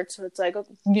desserts. So it's like,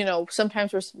 you know,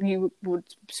 sometimes you would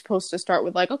supposed to start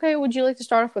with like, okay, would you like to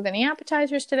start off with any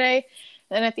appetizers today?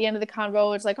 Then at the end of the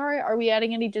convo, it's like, all right, are we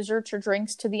adding any desserts or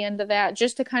drinks to the end of that?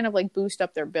 Just to kind of like boost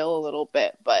up their bill a little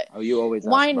bit. But you always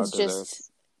wine is just.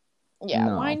 Yeah,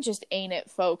 no. Wine just ain't it,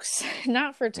 folks.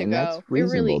 Not for to go. That's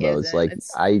reasonable, really though. It's like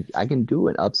I can do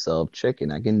an upsell of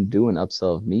chicken. I can do an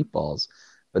upsell of meatballs.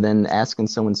 But then asking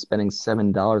someone spending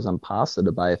 $7 on pasta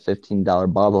to buy a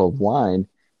 $15 bottle of wine,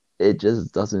 it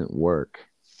just doesn't work.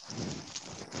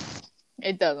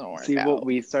 It doesn't work. See, what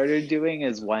we started doing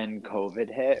is when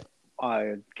COVID hit,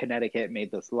 Connecticut made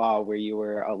this law where you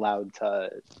were allowed to,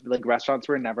 like, restaurants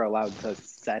were never allowed to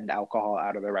send alcohol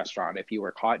out of the restaurant. If you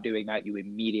were caught doing that, you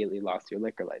immediately lost your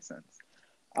liquor license.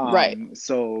 Right.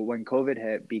 So when COVID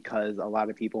hit, because a lot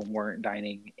of people weren't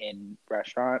dining in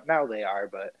restaurant, now they are,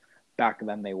 but back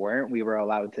then they weren't, we were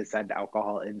allowed to send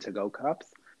alcohol in to-go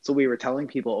cups. So we were telling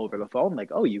people over the phone,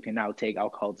 like, oh, you can now take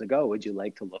alcohol to go. Would you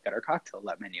like to look at our cocktail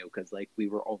menu? Because, like, we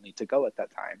were only to go at that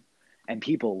time. And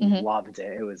people loved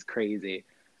it. It was crazy.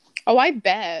 Oh, I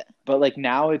bet. But like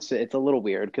now it's a little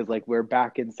weird because like we're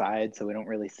back inside, so we don't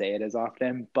really say it as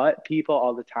often. But people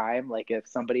all the time, like if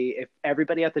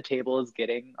everybody at the table is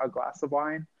getting a glass of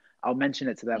wine, I'll mention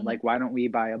it to them. Mhm. Like, why don't we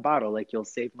buy a bottle? Like you'll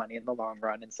save money in the long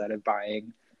run instead of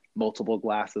buying multiple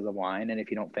glasses of wine. And if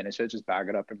you don't finish it, just bag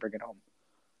it up and bring it home.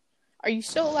 Are you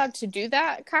still allowed to do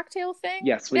that cocktail thing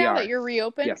Yes, we now that are. you're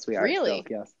reopened? Yes, we are still. Really?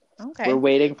 Yes. We're Okay.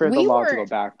 waiting for the We law to go were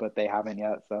back, but they haven't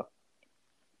yet. So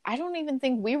I don't even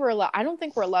think we were allowed. I don't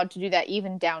think we're allowed to do that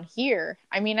even down here.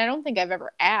 I mean, I don't think I've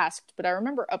ever asked, but I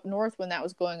remember up north when that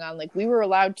was going on, like we were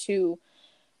allowed to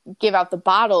give out the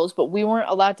bottles, but we weren't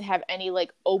allowed to have any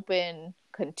like open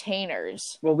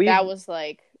containers. well, That was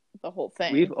like the whole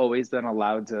we've thing. always been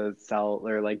allowed to sell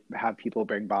or like have people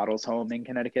bring bottles home in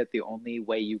Connecticut. The only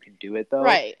way you can do it though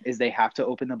Right. is they have to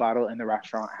open the bottle in the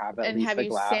restaurant, have at And least have a you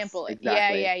glass. sample it. Yeah,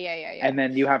 Exactly. yeah, yeah, yeah, yeah. And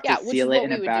then you have to Yeah, which is seal it what in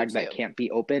we a would do bag that too. can't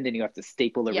be opened and you have to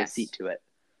staple a Yes. receipt to it.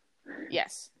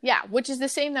 Yes. Yeah, which is the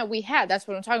same that we had. That's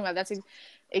what I'm talking about. That's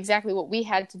exactly what we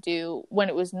had to do when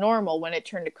it was normal. When it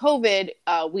turned to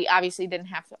COVID, we obviously didn't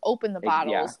have to open the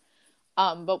bottles.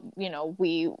 But you know,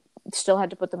 we still had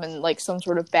to put them in like some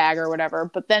sort of bag or whatever.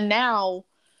 But then now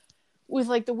with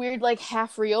like the weird like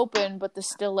half reopen but the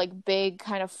still like big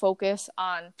kind of focus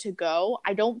on to go,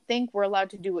 I don't think we're allowed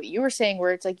to do what you were saying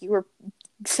where it's like you were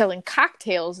selling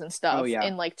cocktails and Oh stuff yeah.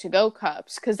 in like to go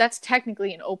cups because that's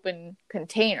technically an open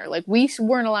container. Like we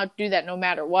weren't allowed to do that no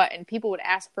matter what, and people would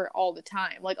ask for it all the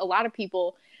time. Like a lot of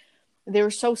people, they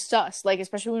were so sus, like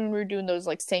especially when we were doing those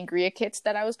like sangria kits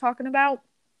that I was talking about.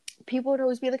 People would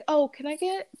always be like, "Oh, can I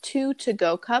get 2 to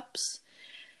go cups?"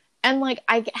 And like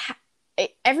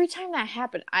every time that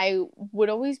happened, I would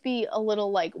always be a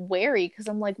little like wary because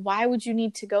I'm like, why would you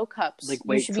need to go cups? Like You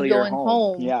wait should till be you're going home.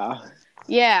 home. Yeah.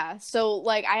 Yeah. So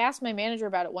like I asked my manager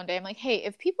about it one day. I'm like, hey,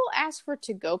 if people ask for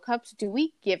to go cups, do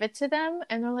we give it to them?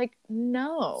 And they're like,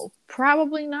 no,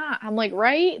 probably not. I'm like,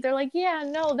 right? They're like, yeah,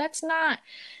 no,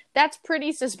 that's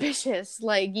pretty suspicious.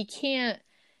 Like you can't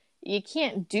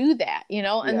do that, you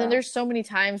know? And then Yeah. there's so many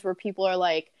times where people are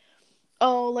like,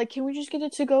 oh, like, can we just get a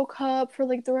to-go cup for,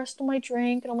 like, the rest of my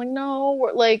drink? And I'm like, no,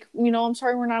 we're, like, you know, I'm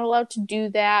sorry, we're not allowed to do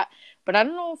that. But I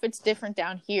don't know if it's different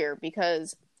down here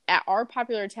because at our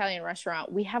popular Italian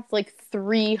restaurant, we have, like,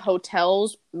 3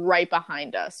 hotels right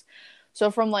behind us.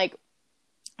 So from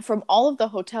all of the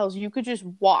hotels, you could just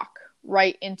walk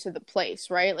right into the place,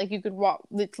 right? Like, you could walk,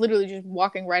 it's literally just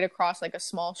walking right across, like, a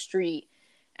small street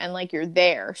and like you're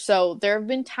there. So there have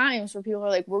been times where people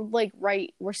are like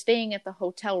we're staying at the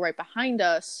hotel right behind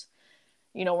us.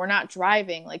 You know, we're not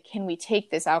driving. Like, can we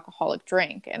take this alcoholic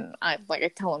drink? And I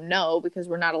tell them no because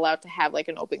we're not allowed to have like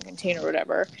an open container or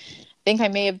whatever. I think I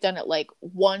may have done it like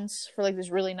once for like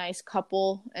this really nice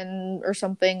couple and or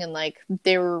something, and like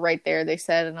they were right there. They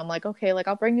said, and I'm like, okay, like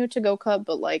I'll bring you a to-go cup,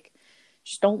 but like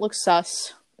just don't look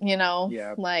sus. You know,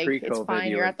 Yeah. like it's Pre-COVID, fine.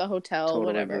 you You're would at the hotel, totally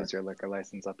whatever. lose your liquor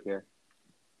license up here.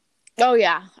 Oh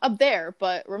yeah, up there.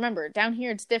 But remember, down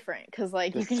here it's different because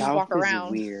like The you can just South walk is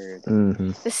around. weird.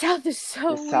 Mm-hmm. The South is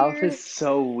so The South weird. is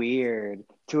so weird.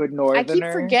 To a I keep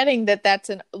northerner, forgetting that that's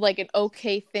an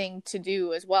okay thing to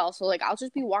do as well. So like I'll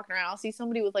just be walking around. I'll see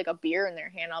somebody with like a beer in their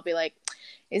hand. I'll be like,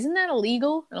 "Isn't that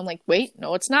illegal?" And I'm like, "Wait,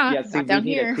 no, it's not. yeah, see, Not down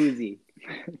we need here." a koozie.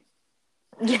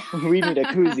 Yeah. We need a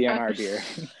koozie on our beer.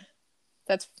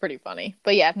 That's pretty funny.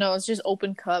 But yeah, no, it's just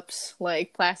open cups,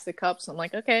 like plastic cups. I'm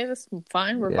like, okay, that's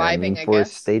fine. We're Yeah, I mean, vibing, I for a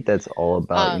guess. state that's all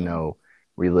about, you Um, know,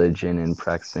 religion and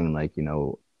practicing, like, you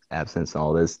know, abstinence and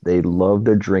all this, they love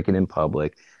their drinking in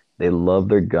public. They love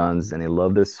their guns and they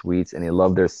love their sweets and they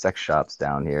love their sex shops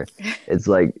down here. It's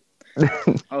like,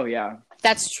 Oh yeah,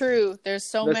 that's true. There's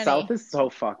so the many. South is so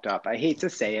fucked up. I hate to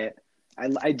say it.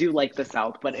 I do like the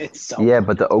South, but it's so yeah,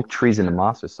 but the oak trees and the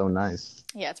moss are so nice.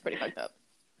 Yeah, it's pretty fucked up.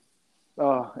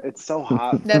 oh, it's so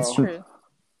hot. That's though. true.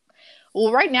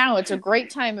 Well, right now it's a great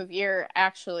time of year.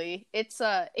 Actually, it gets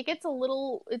it's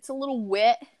a little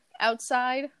wet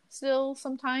outside still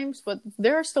sometimes, but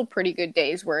there are still pretty good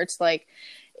days where it's like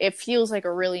it feels like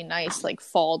a really nice like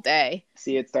fall day.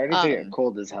 See, it's starting to get Um,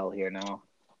 cold as hell here now.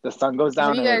 The sun goes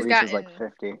have down you and it guys reaches gotten?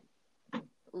 like 50.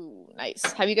 Ooh,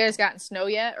 nice. Have you guys gotten snow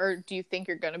yet, or do you think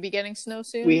you're gonna be getting snow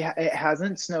soon? It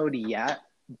hasn't snowed yet,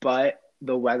 but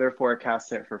the weather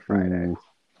forecasts it for Friday.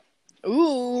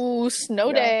 Ooh, snow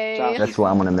Yeah, day. Josh- That's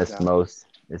what I'm gonna miss Yeah. the most.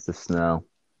 It's the snow.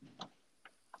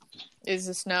 Is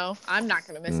the snow? I'm not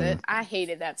gonna miss it. I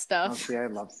hated that Oh, stuff. see, I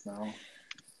love snow.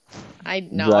 I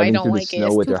Driving don't through the like it. snow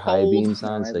It's with too their high cold. beams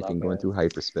on, No, so I they can love go it. into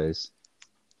hyperspace.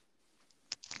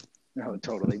 No,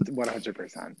 totally,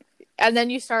 100%. And then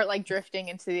you start like drifting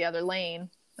into the other lane.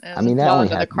 And I mean, that while only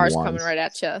another happened car's once. coming right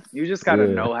at you. You just gotta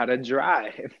Yeah. know how to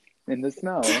drive. in the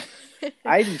snow.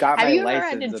 I got Have my you ever had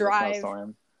license to in the drive?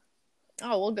 snowstorm.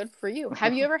 Oh, well, good for you.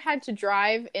 Have you ever had to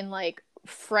drive in like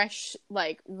fresh,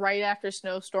 like right after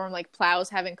snowstorm, like plows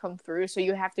haven't come through, so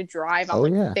you have to drive on Oh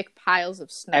like yeah. thick piles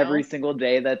of snow? Every single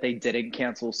day that they didn't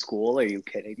cancel school. Are you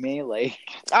kidding me? Like,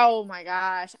 Oh my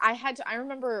gosh. I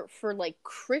remember for like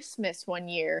Christmas one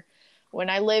year when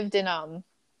I lived in our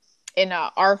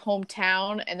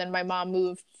hometown, and then my mom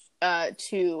moved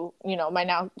to, you know, my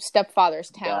now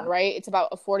stepfather's town, yeah. right? It's about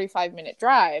a 45-minute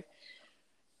drive.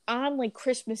 On like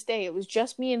Christmas Day, it was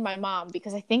just me and my mom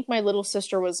because I think my little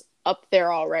sister was up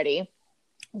there already.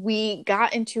 We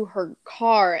got into her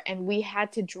car and we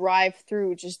had to drive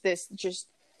through just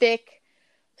thick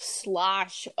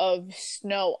slosh of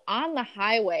snow on the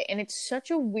highway, and it's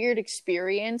such a weird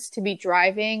experience to be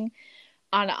driving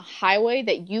on a highway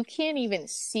that you can't even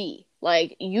see.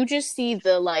 Like, you just see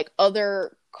the like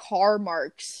other car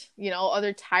marks, you know,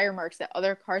 other tire marks that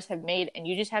other cars have made, and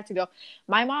you just have to go.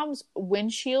 My mom's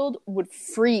windshield would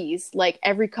freeze like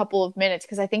every couple of minutes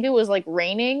because I think it was like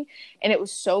raining and it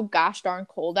was so gosh darn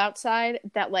cold outside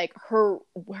that like her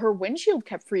windshield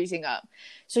kept freezing up.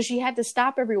 So she had to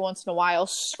stop every once in a while,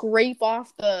 scrape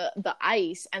off the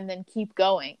ice, and then keep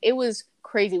going. It was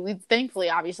crazy. We thankfully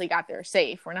obviously got there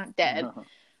safe. We're not dead.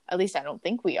 At least I don't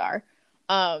think we are.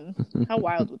 How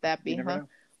wild would that be, huh? Know.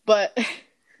 But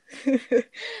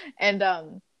and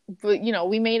but you know,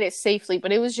 we made it safely,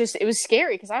 but it was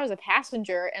scary because I was a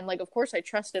passenger, and like of course I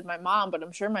trusted my mom, but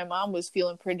I'm sure my mom was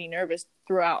feeling pretty nervous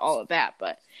throughout all of that.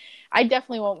 But I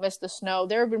definitely won't miss the snow.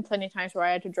 There have been plenty of times where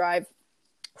I had to drive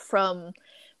from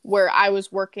where I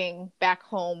was working back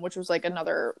home, which was like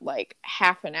another like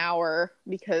half an hour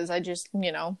because I just,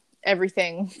 you know,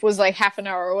 everything was like half an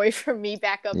hour away from me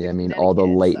back up. Yeah, I in mean, all the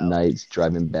Connecticut, late so nights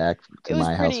driving back to it was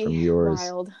my house from pretty yours,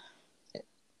 wild.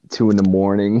 2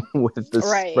 a.m. with the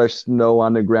Right. fresh snow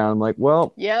on the ground. I'm like,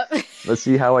 well, Yep. let's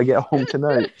see how I get home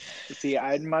tonight. See,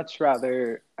 I'd much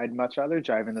rather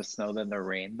drive in the snow than the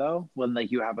rain, though. When like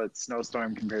you have a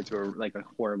snowstorm compared to a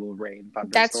horrible rain thunderstorm.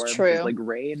 That's true. 'Cause, like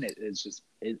rain,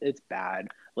 it's bad.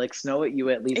 Like snow, you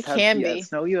at least It have can be.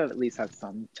 snow. You at least have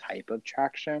some type of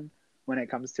traction when it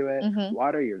comes to it. Mhm.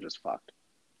 Water, you're just fucked.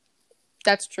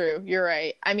 That's true. You're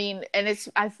right. I mean, and it's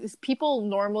people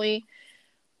normally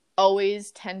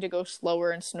always tend to go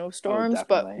slower in snowstorms,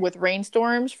 but definitely. with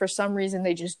rainstorms, for some reason,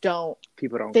 they just don't.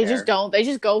 People don't They care. just don't. They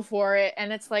just go for it,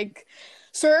 and it's like,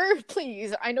 sir,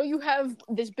 please. I know you have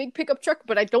this big pickup truck,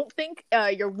 but I don't think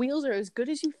your wheels are as good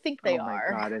as you think they are.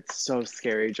 Oh my god, it's so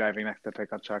scary driving next to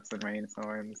pickup trucks in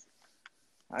rainstorms.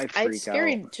 It's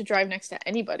scary to drive next to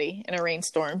anybody in a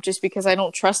rainstorm just because I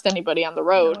don't trust anybody on the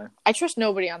road. No. I trust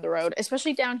nobody on the road,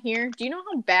 especially down here. Do you know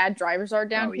how bad drivers are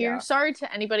down here? Yeah. Sorry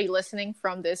to anybody listening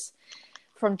from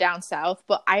down south,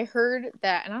 but I heard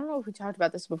that, and I don't know if we talked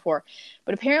about this before,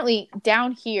 but apparently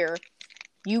down here,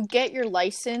 you get your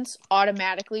license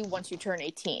automatically once you turn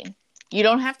 18. You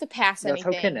don't have to pass anything.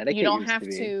 That's how Connecticut you don't used have to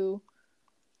be. to.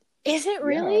 Is it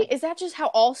really? Yeah. Is that just how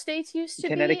all states used to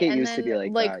Connecticut be? used to be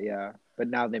like that, yeah. But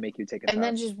now they make you take a test. And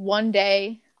then just one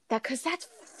day, because that's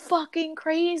fucking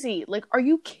crazy. Like, are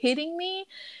you kidding me?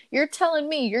 You're telling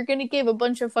me you're going to give a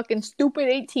bunch of fucking stupid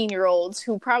 18-year-olds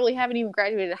who probably haven't even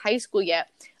graduated high school yet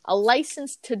a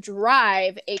license to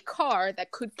drive a car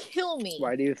that could kill me.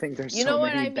 Why do you think there's so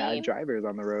many bad drivers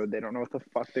on the road? They don't know what the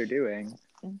fuck they're doing.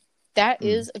 That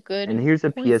is a good And here's a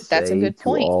point. PSA That's a good to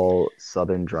point. all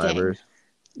Southern drivers.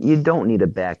 Dang. You don't need to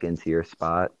back into your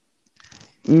spot.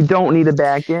 You don't need to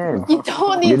back in. You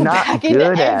don't need to back into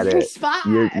every spot.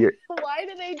 You're... Why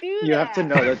do they do that? You have to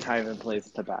know the time and place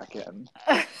to back in.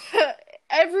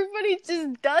 Everybody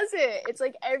just does it. It's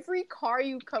like every car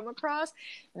you come across,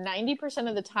 90%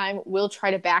 of the time will try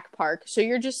to back park. So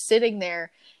you're just sitting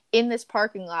there in this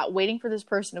parking lot waiting for this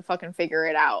person to fucking figure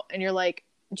it out. And you're like,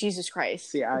 Jesus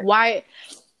Christ. See, why?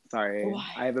 Sorry. Why?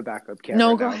 I have a backup camera.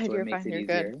 No, go now, ahead. so You're fine. You're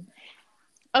good.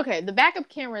 Okay. The backup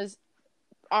cameras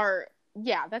are,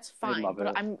 yeah, that's fine.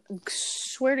 But I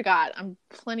swear to God,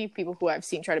 plenty of people who I've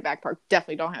seen try to back park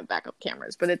definitely don't have backup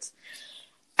cameras, but it's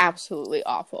absolutely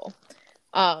awful.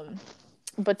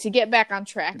 But to get back on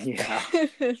track, yeah.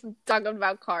 talking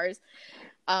about cars,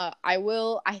 I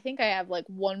think I have like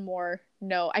one more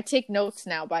note. I take notes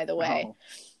now, by the way,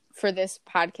 for this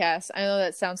podcast. I know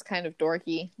that sounds kind of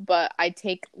dorky, but I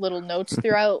take little notes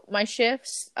throughout my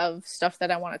shifts of stuff that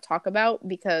I want to talk about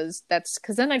because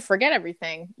then I'd forget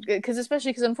everything.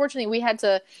 Especially because unfortunately we had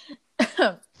to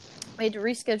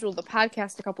reschedule the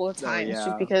podcast a couple of times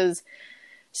just because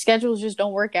schedules just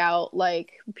don't work out.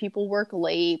 Like, people work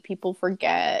late, people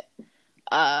forget.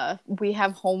 We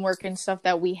have homework and stuff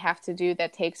that we have to do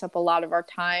that takes up a lot of our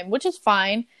time, which is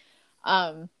fine.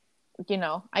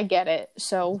 I get it.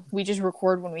 So we just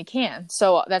record when we can.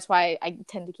 So that's why I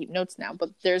tend to keep notes now. But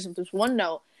there's one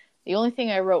note. The only thing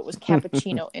I wrote was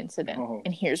cappuccino incident. Oh.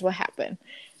 And here's what happened.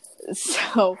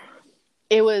 So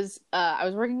it was, I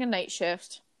was working a night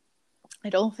shift. I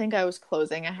don't think I was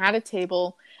closing. I had a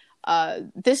table.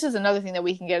 This is another thing that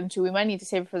we can get into. We might need to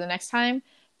save it for the next time.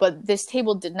 But this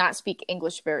table did not speak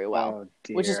English very well,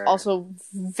 which is also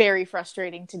very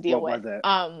frustrating to deal with.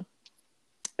 Was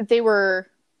it?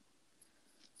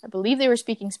 I believe they were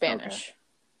speaking Spanish.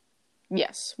 Okay.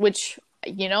 Yes, which,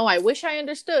 I wish I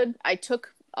understood. I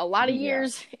took a lot of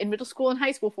years in middle school and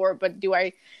high school for it, but do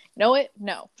I know it?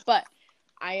 No. But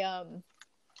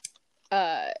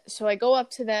so I go up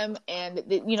to them and,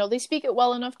 they speak it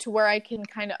well enough to where I can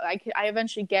I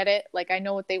eventually get it. Like, I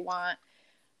know what they want.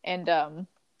 And,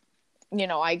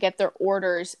 I get their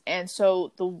orders. And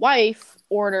so the wife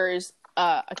orders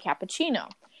a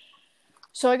cappuccino.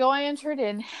 So I enter it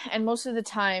in, and most of the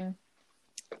time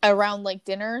around like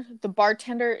dinner, the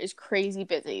bartender is crazy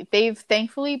busy. They've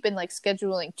thankfully been like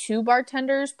scheduling 2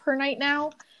 bartenders per night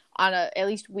now on at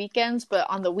least weekends, but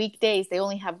on the weekdays they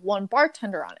only have 1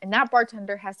 bartender on, and that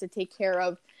bartender has to take care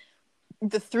of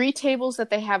the 3 tables that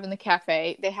they have in the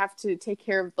cafe. They have to take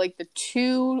care of like the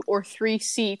 2 or 3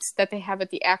 seats that they have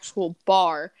at the actual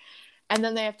bar. And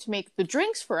then they have to make the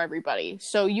drinks for everybody.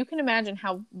 So you can imagine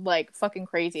how, like, fucking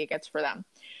crazy it gets for them.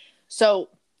 So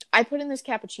I put in this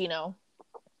cappuccino.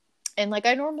 And, like,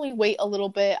 I normally wait a little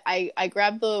bit. I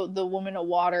grabbed the woman a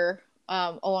water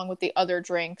along with the other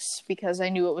drinks because I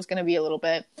knew it was going to be a little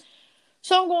bit.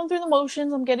 So I'm going through the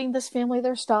motions. I'm getting this family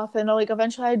their stuff. And, like,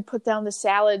 eventually I'd put down the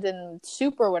salad and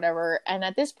soup or whatever. And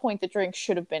at this point, the drink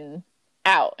should have been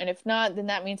out. And if not, then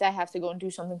that means I have to go and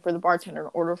do something for the bartender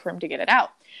in order for him to get it out.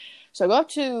 So I go up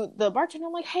to the bartender.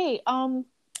 I'm like, hey, I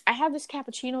have this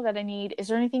cappuccino that I need. Is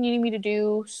there anything you need me to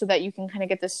do so that you can kind of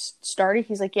get this started?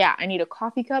 He's like, yeah, I need a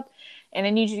coffee cup and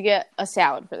I need you to get a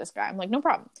salad for this guy. I'm like, no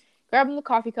problem. Grab him the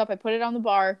coffee cup. I put it on the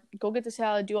bar. Go get the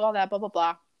salad. Do all that, blah, blah,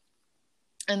 blah.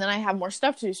 And then I have more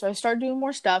stuff to do. So I start doing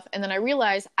more stuff. And then I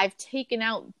realize I've taken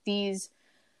out the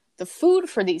food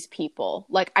for these people.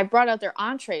 Like, I brought out their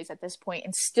entrees at this point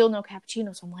and still no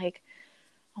cappuccino. So I'm like,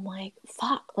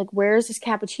 fuck, like, where is this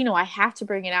cappuccino? I have to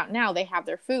bring it out now. They have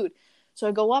their food. So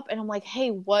I go up and I'm like, hey,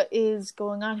 what is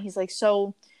going on? He's like,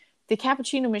 so the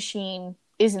cappuccino machine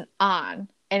isn't on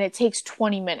and it takes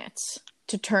 20 minutes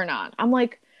to turn on. I'm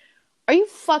like, are you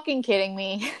fucking kidding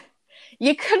me?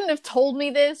 You couldn't have told me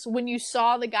this when you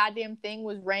saw the goddamn thing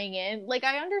was rang in. Like,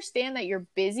 I understand that you're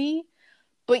busy,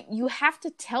 but you have to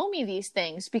tell me these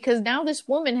things because now this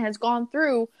woman has gone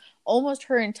through almost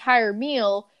her entire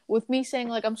meal with me saying,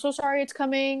 like, I'm so sorry it's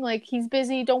coming, like, he's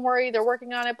busy, don't worry, they're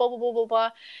working on it, blah, blah, blah, blah, blah.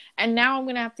 And now I'm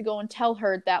going to have to go and tell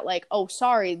her that, like, oh,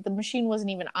 sorry, the machine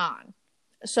wasn't even on.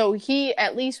 So he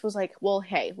at least was like, well,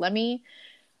 hey, let me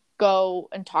go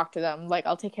and talk to them. Like,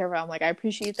 I'll take care of it. I'm like, I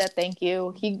appreciate that, thank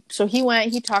you. So he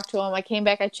went, he talked to him, I came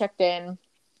back, I checked in.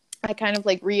 I kind of,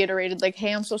 like, reiterated, like,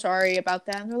 hey, I'm so sorry about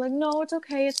that. And they're like, no, it's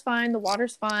okay, it's fine, the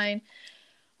water's fine.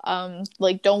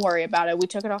 Like, don't worry about it. We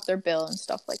took it off their bill and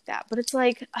stuff like that. But it's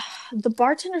like, the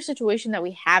bartender situation that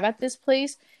we have at this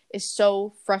place is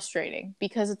so frustrating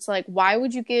because it's like, why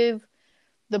would you give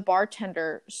the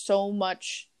bartender so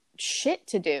much shit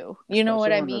to do? You know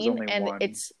what I mean? And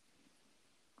it's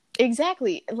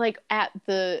exactly like at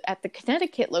the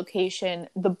Connecticut location,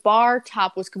 the bar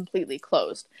top was completely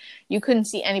closed. You couldn't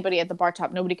see anybody at the bar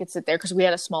top. Nobody could sit there because we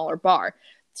had a smaller bar.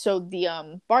 So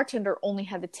the bartender only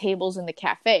had the tables in the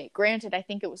cafe. Granted, I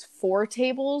think it was 4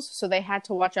 tables, so they had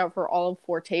to watch out for all of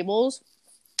 4 tables.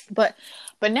 But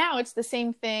now it's the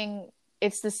same thing.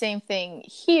 It's the same thing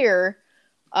here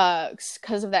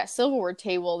because of that silverware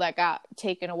table that got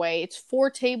taken away. It's 4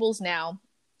 tables now,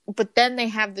 but then they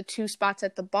have the 2 spots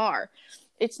at the bar.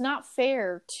 It's not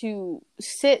fair to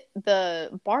sit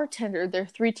the bartender their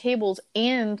 3 tables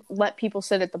and let people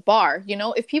sit at the bar. You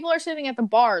know, if people are sitting at the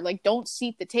bar, like, don't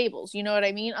seat the tables. You know what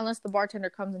I mean? Unless the bartender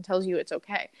comes and tells you it's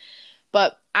okay.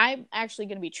 But I'm actually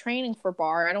going to be training for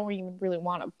bar. I don't even really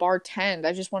want to bartend.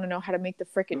 I just want to know how to make the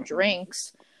frickin'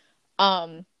 drinks.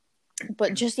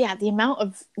 But just, yeah, the amount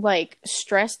of, like,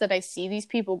 stress that I see these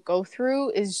people go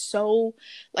through is so,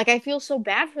 like, I feel so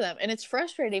bad for them. And it's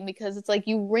frustrating because it's like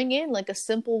you ring in, like, a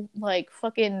simple, like,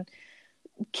 fucking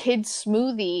kid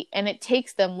smoothie and it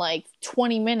takes them, like,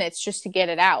 20 minutes just to get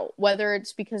it out. Whether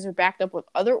it's because they're backed up with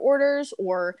other orders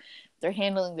or they're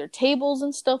handling their tables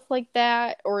and stuff like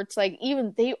that. Or it's like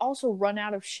even they also run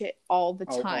out of shit all the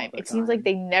time. It seems like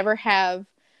they never have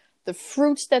the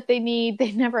fruits that they need.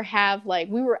 They never have, like,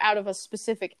 we were out of a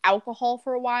specific alcohol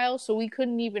for a while, so we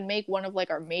couldn't even make one of, like,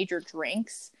 our major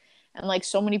drinks and like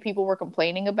so many people were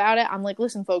complaining about it. I'm like,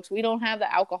 listen, folks, we don't have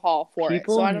the alcohol for it,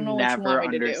 so I don't know what you want me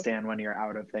to do. People never understand when you're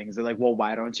out of things. They're like, well,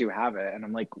 why don't you have it? And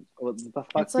I'm like, what the fuck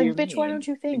it's do like, you bitch, mean? why don't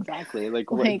you think? Exactly. Like,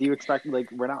 what do you expect?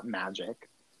 Like, we're not magic.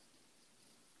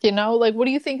 You know, like, what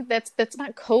do you think? That's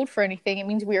not code for anything. It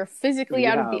means we are physically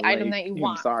out of the item that you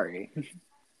want. I'm sorry.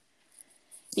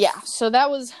 Yeah, so that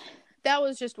was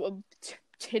just a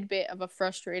tidbit of a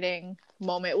frustrating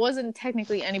moment. It wasn't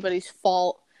technically anybody's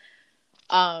fault,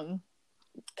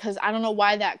 because I don't know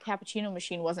why that cappuccino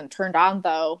machine wasn't turned on,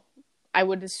 though. I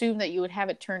would assume that you would have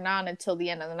it turned on until the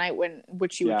end of the night,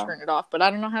 which you would turn it off. But I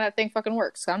don't know how that thing fucking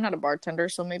works. I'm not a bartender,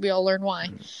 so maybe I'll learn why,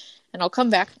 and I'll come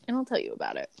back and I'll tell you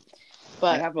about it.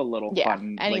 But I have a little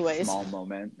fun, like, small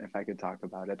moment, if I could talk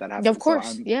about it. That happened. Of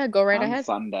course, go right ahead. On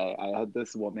Sunday, I had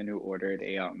this woman who ordered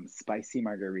a spicy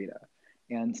margarita.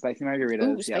 And spicy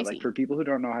margaritas, like, for people who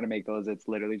don't know how to make those, it's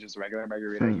literally just regular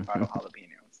margarita. You put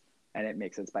jalapenos, and it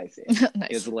makes it spicy. Nice.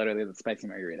 It's literally the spicy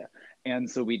margarita. And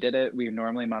so we did it. We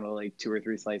normally muddle like 2 or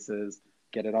 3 slices,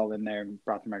 get it all in there,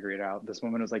 brought the margarita out. This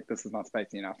woman was like, "This is not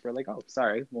spicy enough." We're like, "Oh,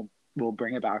 sorry. We'll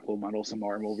bring it back. We'll muddle some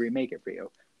more, and we'll remake it for you."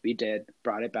 We did,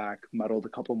 brought it back, muddled a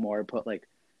couple more, put like,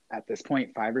 at this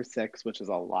point, 5 or 6, which is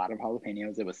a lot of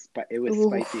jalapenos. It was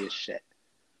spicy as shit.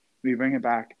 We bring it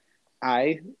back.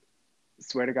 I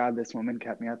swear to God, this woman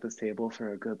kept me at this table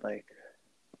for a good, like,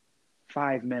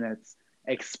 5 minutes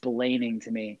explaining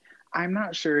to me, "I'm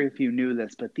not sure if you knew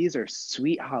this, but these are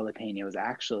sweet jalapenos,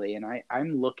 actually." And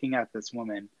I'm looking at this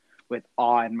woman with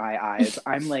awe in my eyes.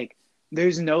 I'm like,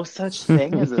 there's no such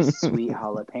thing as a sweet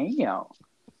jalapeno.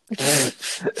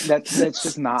 That's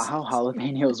just not how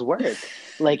jalapenos work.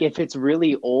 Like, if it's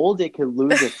really old, it could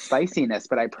lose its spiciness,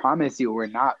 but I promise you, we're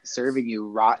not serving you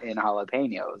rotten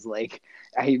jalapenos. Like,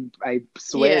 I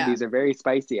swear these are very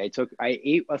spicy. I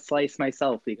ate a slice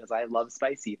myself because I love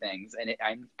spicy things, and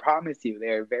I promise you, they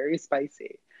are very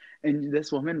spicy. And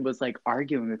this woman was like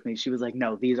arguing with me. She was like,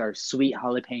 "No, these are sweet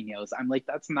jalapenos." I'm like,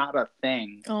 "That's not a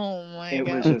thing." Oh my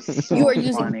God. It was just so You are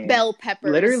using funny. bell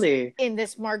peppers literally in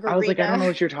this margarita. I was like, I don't know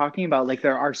what you're talking about. Like,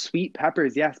 there are sweet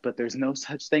peppers, yes, but there's no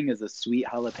such thing as a sweet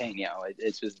jalapeno.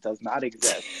 It just does not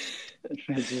exist.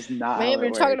 It's just not. Man, we're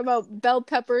works. talking about bell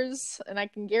peppers, and I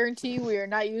can guarantee you we are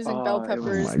not using bell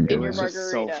peppers in your margarita. It was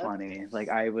just so funny. Like,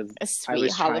 I was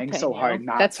jalapeno. trying so hard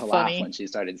not to laugh when she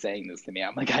started saying this to me.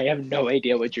 I'm like, I have no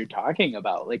idea what you're talking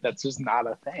about. Like, that's just not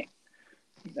a thing.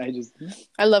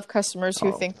 I love customers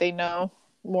who think they know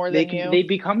more than you. They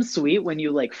become sweet when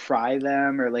you, like, fry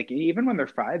them, or, like, even when they're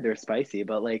fried, they're spicy.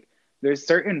 But, like, there's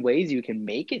certain ways you can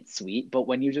make it sweet, but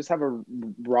when you just have a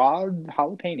raw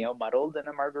jalapeno muddled in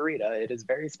a margarita, it is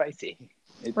very spicy.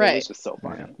 It is just so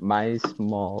funny. Yeah. My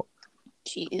small...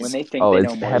 Jeez. When they think they know more,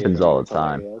 it happens all the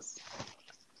time. Hilarious.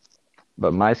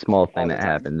 But my small thing that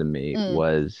happened to me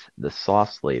was the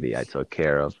sauce lady I took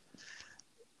care of,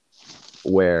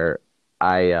 where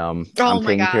I'm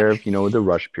taking care of, the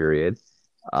rush period.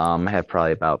 I have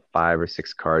probably about 5 or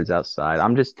 6 cards outside.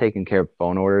 I'm just taking care of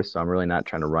phone orders, so I'm really not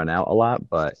trying to run out a lot.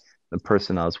 But the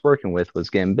person I was working with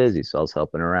was getting busy, so I was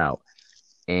helping her out.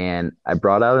 And I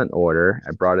brought out an order.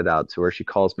 I brought it out to her. She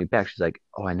calls me back. She's like,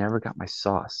 "Oh, I never got my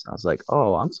sauce." I was like,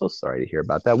 "Oh, I'm so sorry to hear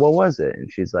about that. What was it?"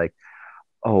 And she's like,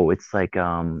 "Oh, it's like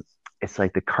the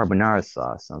carbonara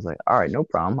sauce." And I was like, "All right, no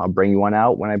problem. I'll bring you one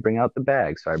out when I bring out the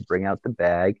bag." So I bring out the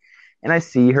bag. And I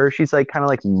see her. She's like kind of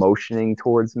like motioning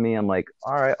towards me. I'm like,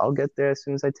 "All right, I'll get there as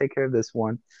soon as I take care of this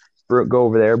one." Go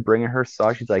over there, bring her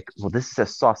sauce. She's like, "Well, this is a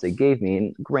sauce they gave me."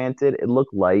 And granted, it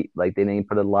looked light, like they didn't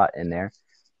put a lot in there.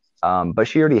 But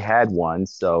she already had one,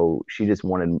 so she just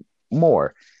wanted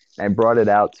more. And I brought it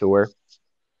out to her,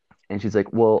 and she's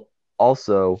like, "Well,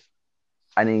 also,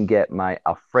 I didn't get my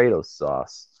Alfredo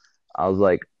sauce." I was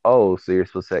like, "Oh, so you're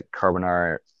supposed to get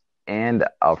carbonara and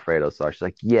Alfredo sauce?" She's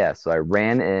like, "Yeah." So I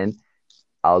ran in.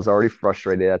 I was already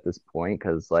frustrated at this point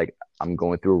because, like, I'm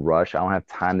going through a rush. I don't have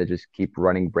time to just keep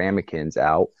running ramekins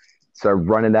out. So I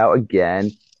run it out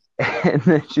again. And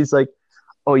then she's like,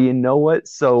 "Oh, you know what?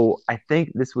 So I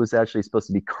think this was actually supposed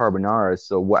to be carbonara.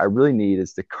 So what I really need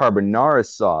is the carbonara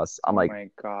sauce." I'm like, "Oh my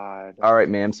God. All right,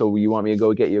 ma'am. So you want me to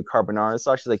go get you a carbonara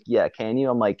sauce?" She's like, "Yeah, can you?"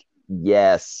 I'm like,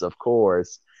 "Yes, of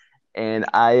course." And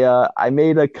I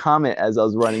made a comment as I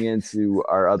was running into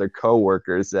our other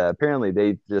coworkers. Apparently,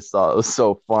 they just thought it was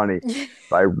so funny.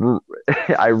 So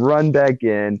I run back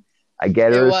in. I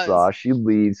get her a sauce. She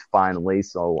leaves finally.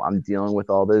 So I'm dealing with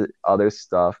all the other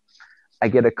stuff. I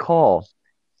get a call,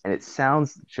 and it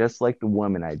sounds just like the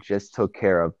woman I just took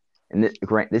care of. And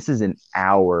this is an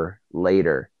hour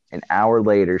later. An hour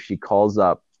later, she calls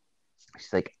up.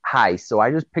 She's like, "Hi, so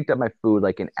I just picked up my food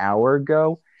like an hour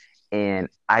ago, and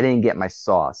I didn't get my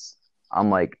sauce." I'm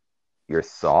like, your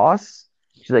sauce?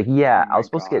 She's like, yeah, Oh I my was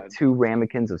supposed to get God. 2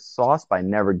 ramekins of sauce, but I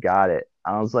never got it.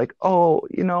 I was like, oh,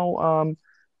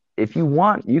 if you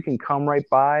want, you can come right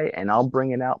by and I'll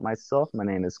bring it out myself. My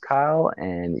name is Kyle,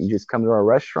 and you just come to our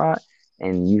restaurant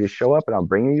and you just show up and I'll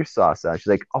bring you your sauce out. She's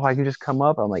like, oh, I can just come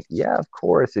up. I'm like, yeah, of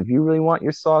course. If you really want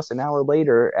your sauce an hour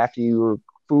later after your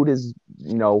food is,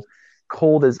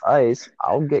 cold as ice,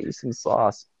 I'll get you some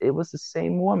sauce. It was the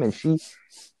same woman. She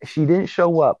didn't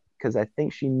show up because I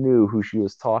think she knew who she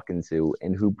was talking to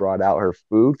and who brought out her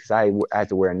food because I had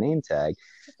to wear a name tag.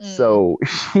 Mm. So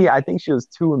I think she was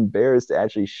too embarrassed to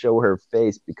actually show her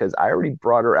face because I already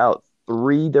brought her out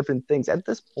 3 different things. At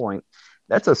this point,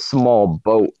 that's a small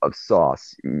boat of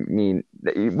sauce. I mean,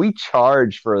 we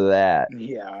charge for that.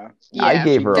 Yeah. I Yeah,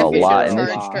 gave She her a definitely should lot, have needed a and then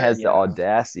she charged lot. her. has the Yeah.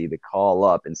 audacity to call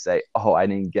up and say, "Oh, I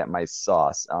didn't get my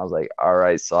sauce." I was like, "All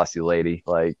right, saucy lady,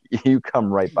 like you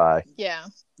come right by." Yeah.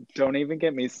 Don't even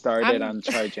get me started I'm on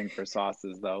charging for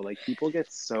sauces though. Like people get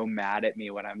so mad at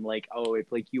me when I'm like, "Oh, if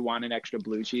like you want an extra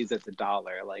blue cheese, it's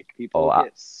 $1." Like Oh, people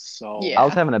get so I was yeah.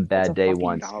 having a it's bad a day fucking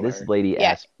once. This dollar. lady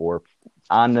Yeah. asked for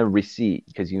on the receipt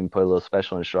because you can put a little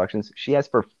special instructions. She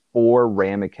asked for 4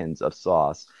 ramekins of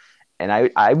sauce. And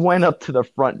I went up to the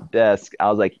front desk. I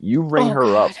was like, you ring Oh her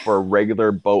God. up for a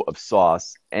regular boat of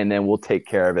sauce, and then we'll take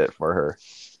care of it for her.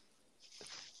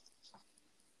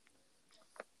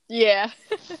 Yeah.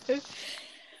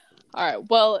 All right.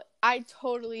 Well, I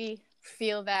totally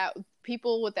feel that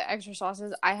people with the extra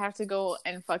sauces, I have to go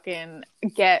and fucking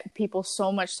get people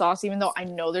so much sauce, even though I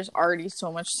know there's already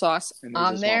so much sauce And they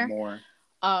on just want there. more.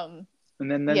 Um, And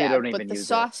then they yeah, don't but even the use it.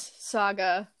 sauce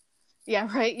saga, yeah,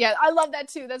 right. Yeah, I love that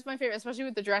too. That's my favorite, especially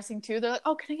with the dressing too. They're like,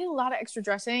 "Oh, can I get a lot of extra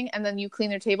dressing?" And then you clean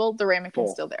their table, the ramekins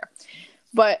Full. still there.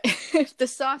 But the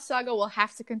sauce saga will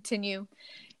have to continue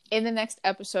in the next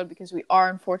episode because we are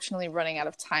unfortunately running out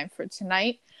of time for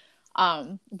tonight.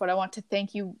 But I want to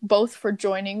thank you both for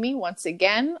joining me once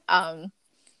again.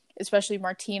 Especially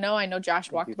Martino. I know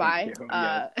Josh walked by.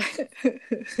 Yes.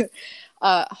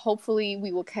 Hopefully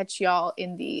we will catch y'all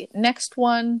in the next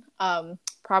one.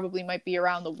 Probably might be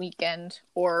around the weekend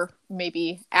or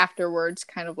maybe afterwards,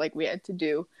 kind of like we had to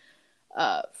do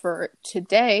for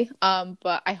today.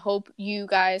 But I hope you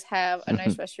guys have a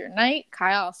nice rest of your night.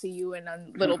 Kyle, I'll see you in a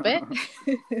little bit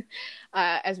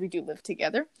as we do live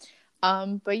together.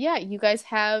 But yeah, you guys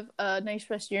have a nice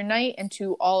rest of your night. And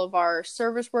to all of our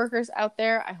service workers out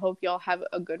there, I hope y'all have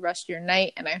a good rest of your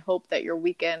night. And I hope that your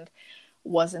weekend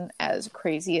wasn't as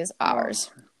crazy as ours.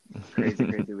 Crazy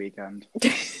weekend.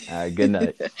 Good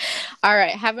night. All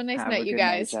right. Have a nice Have night, a you good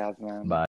night, guys. Jasmine. Bye.